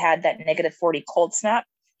winter that we had, that -40 cold snap,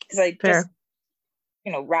 because I just,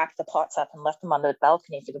 wrapped the pots up and left them on the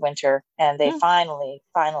balcony for the winter, and they finally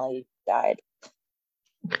died.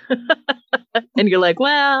 And you're like,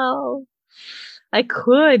 well, I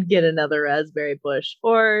could get another raspberry bush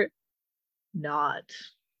or not.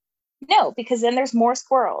 No, because then there's more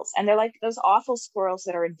squirrels, and they're like those awful squirrels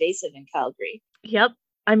that are invasive in Calgary. Yep.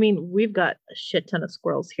 I mean, we've got a shit ton of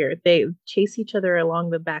squirrels here. They chase each other along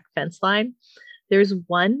the back fence line. There's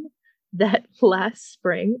one that last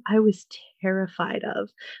spring I was terrified of.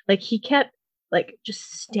 Like, he kept like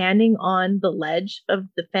just standing on the ledge of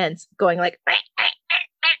the fence going like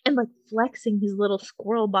and like flexing his little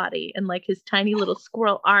squirrel body and like his tiny little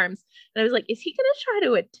squirrel arms. And I was like, is he gonna try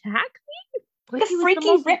to attack me? Like, the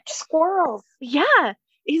freaky ripped squirrels. Yeah.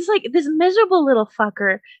 He's like this miserable little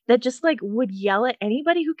fucker that just like would yell at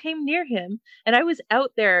anybody who came near him. And I was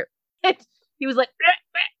out there and he was like,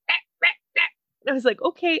 I was like,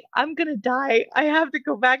 okay, I'm gonna die. I have to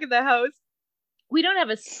go back in the house. We don't have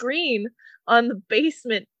a screen on the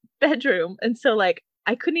basement bedroom. And so like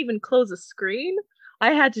I couldn't even close a screen.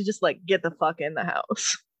 I had to just like get the fuck in the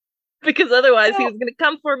house because otherwise he was gonna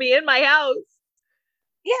come for me in my house.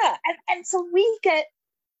 Yeah, and so we get,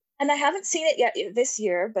 and I haven't seen it yet this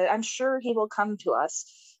year, but I'm sure he will come to us.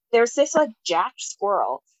 There's this like jacked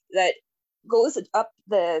squirrel that goes up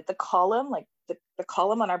the column, like the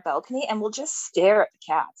column on our balcony, and will just stare at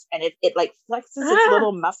the cats, and it like flexes its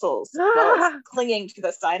little muscles while it's clinging to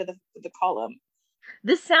the side of the column.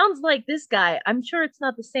 This sounds like this guy. I'm sure it's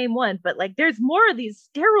not the same one, but like there's more of these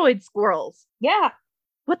steroid squirrels. Yeah.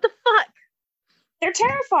 What the fuck? They're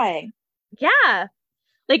terrifying. Yeah.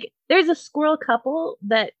 Like, there's a squirrel couple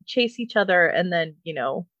that chase each other and then,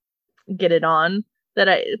 get it on.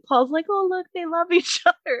 Paul's like, oh, look, they love each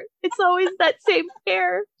other. It's always that same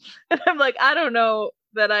pair. And I'm like, I don't know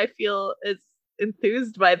that I feel as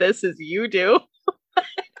enthused by this as you do.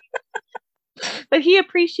 But he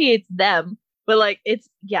appreciates them. But like, it's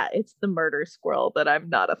the murder squirrel that I'm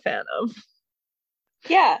not a fan of.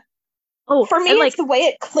 Yeah. Oh, for me, it's the way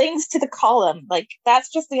it clings to the column. Like, that's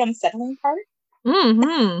just the unsettling part.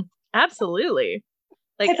 Mm-hmm. Absolutely.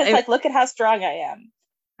 Like, it's like, look at how strong I am.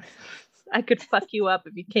 I could fuck you up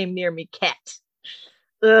if you came near me, cat.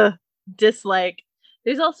 Ugh. Dislike.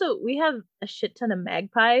 We have a shit ton of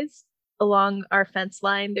magpies along our fence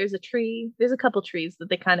line. There's a couple trees that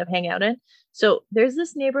they kind of hang out in. So there's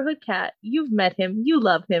this neighborhood cat. You've met him. You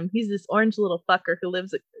love him. He's this orange little fucker who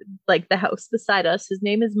lives at like the house beside us. His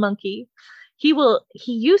name is Monkey. He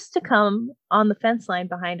used to come on the fence line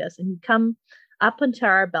behind us, and he'd come up onto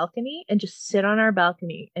our balcony and just sit on our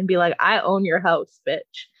balcony and be like, I own your house,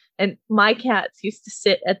 bitch. And my cats used to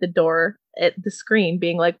sit at the door at the screen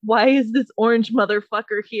being like, why is this orange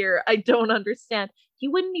motherfucker here? I don't understand. He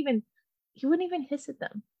wouldn't even hiss at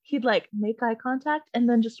them. He'd like make eye contact and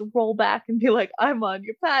then just roll back and be like, I'm on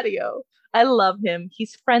your patio. I love him.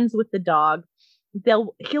 He's friends with the dog.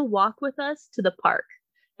 He'll walk with us to the park.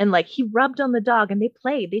 And like he rubbed on the dog and they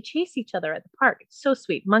play. They chase each other at the park. It's so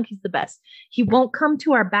sweet. Monkey's the best. He won't come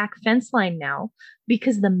to our back fence line now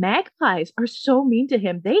because the magpies are so mean to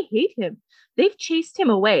him. They hate him. They've chased him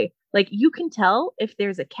away. Like you can tell if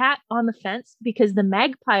there's a cat on the fence because the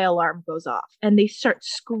magpie alarm goes off and they start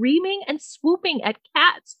screaming and swooping at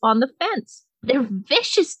cats on the fence. They're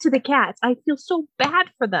vicious to the cats. I feel so bad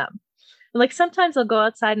for them. Like sometimes I'll go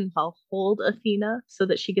outside and I'll hold Athena so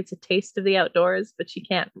that she gets a taste of the outdoors, but she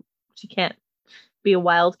can't be a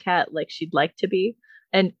wildcat like she'd like to be.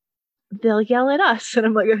 And they'll yell at us. And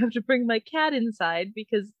I'm like, I have to bring my cat inside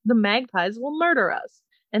because the magpies will murder us.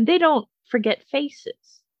 And they don't forget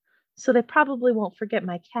faces. So they probably won't forget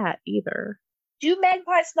my cat either. Do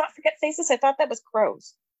magpies not forget faces? I thought that was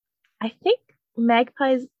crows. I think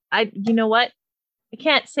magpies, you know what? I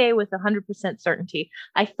can't say with 100% certainty.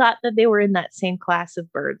 I thought that they were in that same class of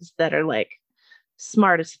birds that are like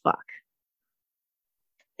smart as fuck.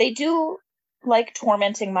 They do like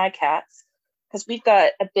tormenting my cats because we've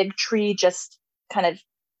got a big tree just kind of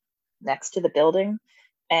next to the building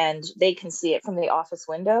and they can see it from the office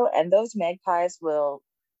window. And those magpies will,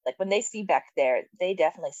 like when they see back there, they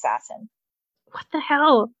definitely sass him. What the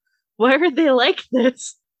hell? Why are they like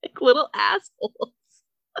this? Like little assholes.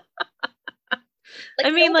 Like,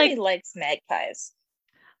 I mean, nobody likes magpies.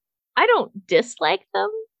 I don't dislike them.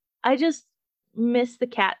 I just miss the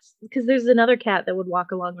cats because there's another cat that would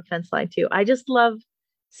walk along the fence line too. I just love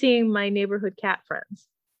seeing my neighborhood cat friends.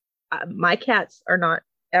 My cats are not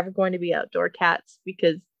ever going to be outdoor cats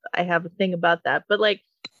because I have a thing about that. But like,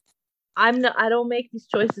 I don't make these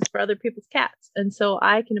choices for other people's cats, and so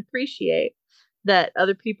I can appreciate that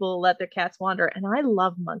other people let their cats wander. And I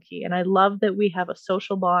love Monkey, and I love that we have a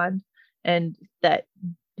social bond. And that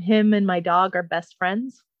him and my dog are best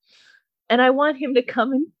friends. And I want him to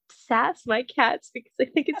come and sass my cats because I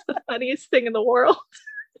think it's the funniest thing in the world.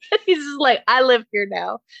 He's just like, I live here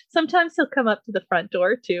now. Sometimes he'll come up to the front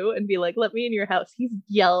door too and be like, let me in your house. He's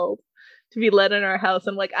yelled to be let in our house.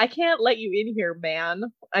 I'm like, I can't let you in here, man.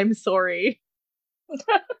 I'm sorry.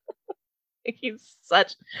 He's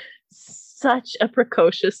such a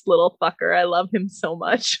precocious little fucker. I love him so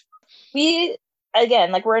much.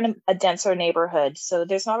 Again, like we're in a denser neighborhood, so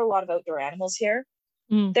there's not a lot of outdoor animals here.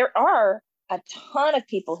 There are a ton of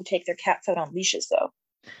people who take their cats out on leashes, though.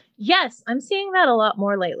 Yes, I'm seeing that a lot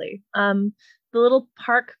more lately. The little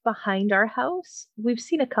park behind our house, we've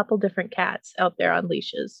seen a couple different cats out there on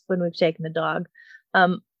leashes when we've taken the dog.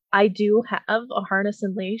 I do have a harness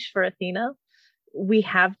and leash for Athena. We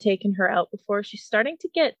have taken her out before. She's starting to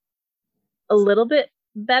get a little bit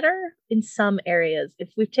better in some areas. If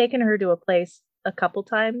we've taken her to a place a couple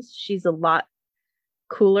times, she's a lot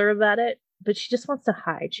cooler about it, but she just wants to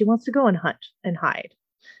hide. She wants to go and hunt and hide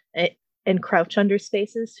and crouch under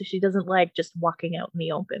spaces. So she doesn't like just walking out in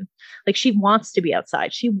the open. Like she wants to be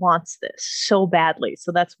outside. She wants this so badly.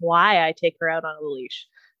 So that's why I take her out on a leash.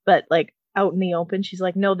 But like out in the open, she's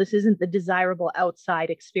like, no, this isn't the desirable outside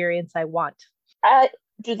experience I want.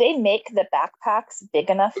 Do they make the backpacks big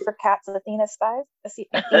enough for cats of Athena's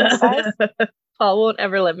size? Paul won't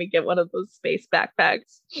ever let me get one of those space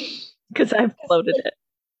backpacks because I've floated it.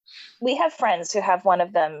 We have friends who have one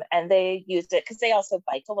of them and they use it because they also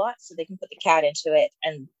bike a lot, so they can put the cat into it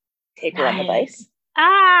and take her on the bike.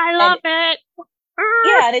 I love it.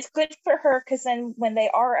 Yeah, and it's good for her because then when they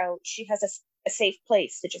are out, she has a safe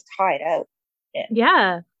place to just hide out in.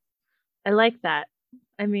 Yeah, I like that.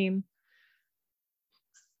 I mean,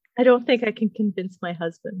 I don't think I can convince my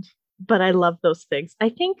husband, but I love those things. I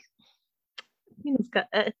think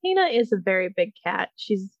Athena is a very big cat.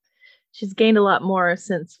 She's gained a lot more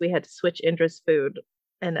since we had to switch Indra's food,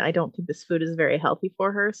 and I don't think this food is very healthy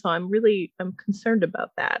for her. So I'm concerned about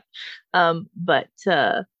that. But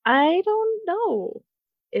I don't know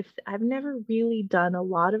if I've never really done a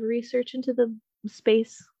lot of research into the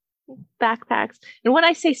space backpacks. And when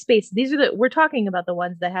I say space, we're talking about the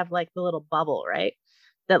ones that have like the little bubble, right?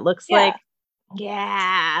 That looks like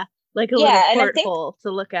a little porthole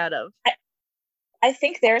to look out of. I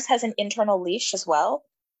think theirs has an internal leash as well.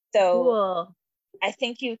 So cool. I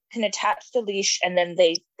think you can attach the leash and then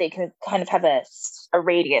they can kind of have a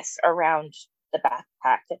radius around the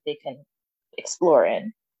backpack that they can explore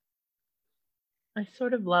in. I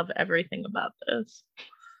sort of love everything about this.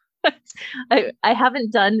 I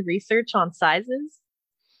haven't done research on sizes.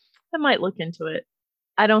 I might look into it.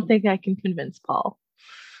 I don't think I can convince Paul,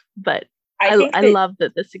 but I love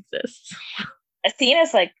that this exists.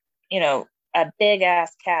 Athena's like, a big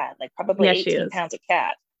ass cat, like probably 18 pounds of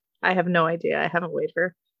cat. I have no idea. I haven't weighed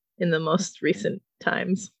her in the most recent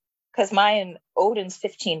times. Because mine, Odin's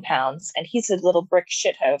 15 pounds, and he's a little brick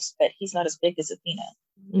shithouse, but he's not as big as Athena.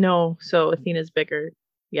 No, so Athena's bigger.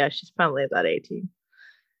 Yeah, she's probably about 18.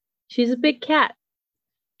 She's a big cat.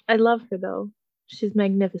 I love her though. She's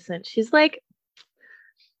magnificent. She's like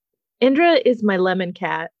Indra is my lemon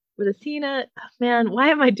cat. With Athena, man, why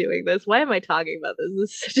am I doing this? Why am I talking about this?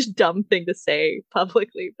 This is such a dumb thing to say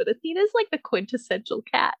publicly, but Athena's like the quintessential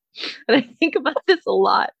cat. And I think about this a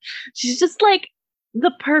lot. She's just like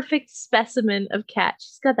the perfect specimen of cat.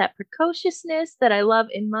 She's got that precociousness that I love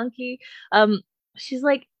in Monkey. She's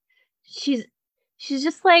like she's she's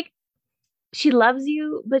just like she loves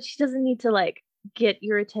you, but she doesn't need to like get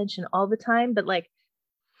your attention all the time, but like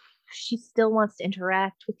she still wants to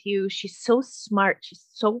interact with you. She's so smart. She's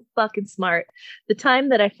so fucking smart. The time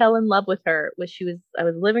that I fell in love with her was I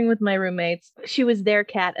was living with my roommates. She was their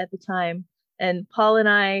cat at the time, and Paul and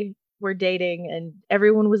I were dating, and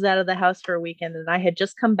everyone was out of the house for a weekend, and I had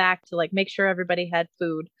just come back to like make sure everybody had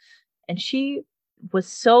food. And she was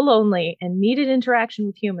so lonely and needed interaction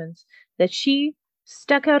with humans that she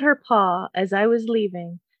stuck out her paw as I was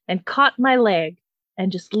leaving and caught my leg and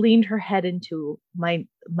just leaned her head into my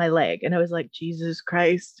leg. And I was like, Jesus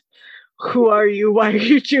Christ, who are you? Why are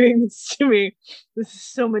you doing this to me? This is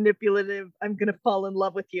so manipulative. I'm gonna fall in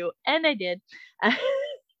love with you. And I did.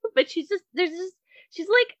 But she's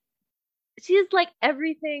like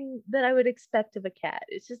everything that I would expect of a cat.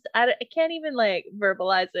 It's just I can't even like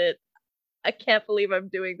verbalize it. I can't believe I'm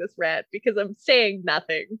doing this rant because I'm saying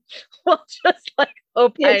nothing while just like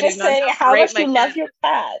opining. You're just saying how much you love your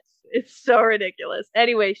cat. It's so ridiculous.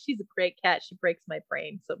 Anyway, she's a great cat. She breaks my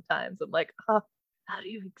brain sometimes. I'm like, oh, how do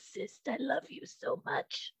you exist? I love you so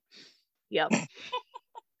much. Yep.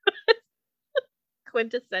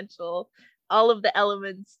 Quintessential. All of the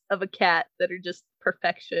elements of a cat that are just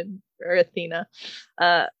perfection, or Athena.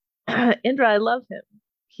 Indra, I love him.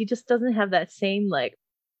 He just doesn't have that same like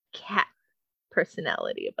cat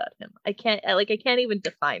personality about him. I can't even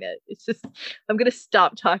define it. It's just I'm gonna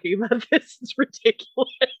stop talking about this. It's ridiculous.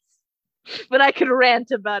 But I could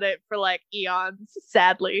rant about it for like eons,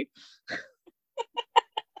 sadly.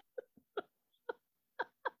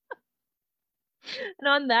 And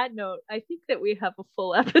on that note, I think that we have a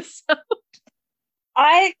full episode.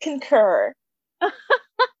 I concur.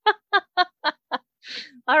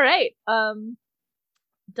 All right.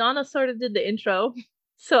 Donna sort of did the intro,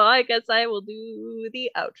 so I guess I will do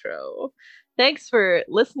the outro. Thanks for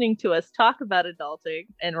listening to us talk about adulting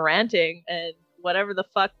and ranting and whatever the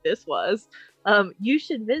fuck this was. You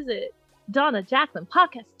should visit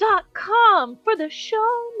DonnaJacquelinePodcast.com for the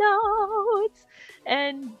show notes,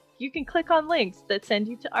 and you can click on links that send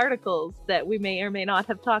you to articles that we may or may not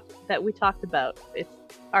have talked about. It's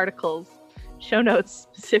articles, show notes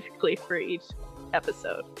specifically for each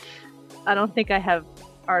episode. I don't think I have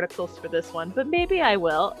articles for this one, but maybe I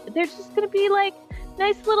will. There's just gonna be like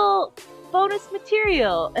nice little bonus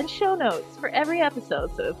material and show notes for every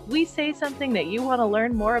episode. So if we say something that you want to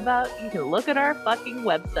learn more about, you can look at our fucking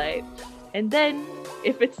website. And then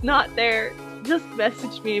if it's not there, just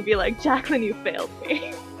message me and be like, Jacqueline, you failed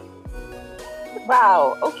me.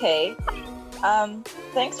 Wow, okay.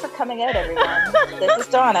 Thanks for coming out, everyone. This is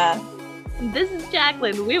Donna. This is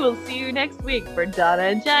Jacqueline. We will see you next week for Donna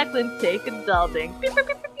and Jacqueline Take Adulting. Pew, pew,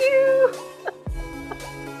 pew, pew, pew.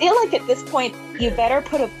 I feel like at this point, you better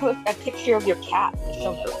put a picture of your cat in the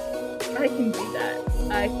show notes. I can do that.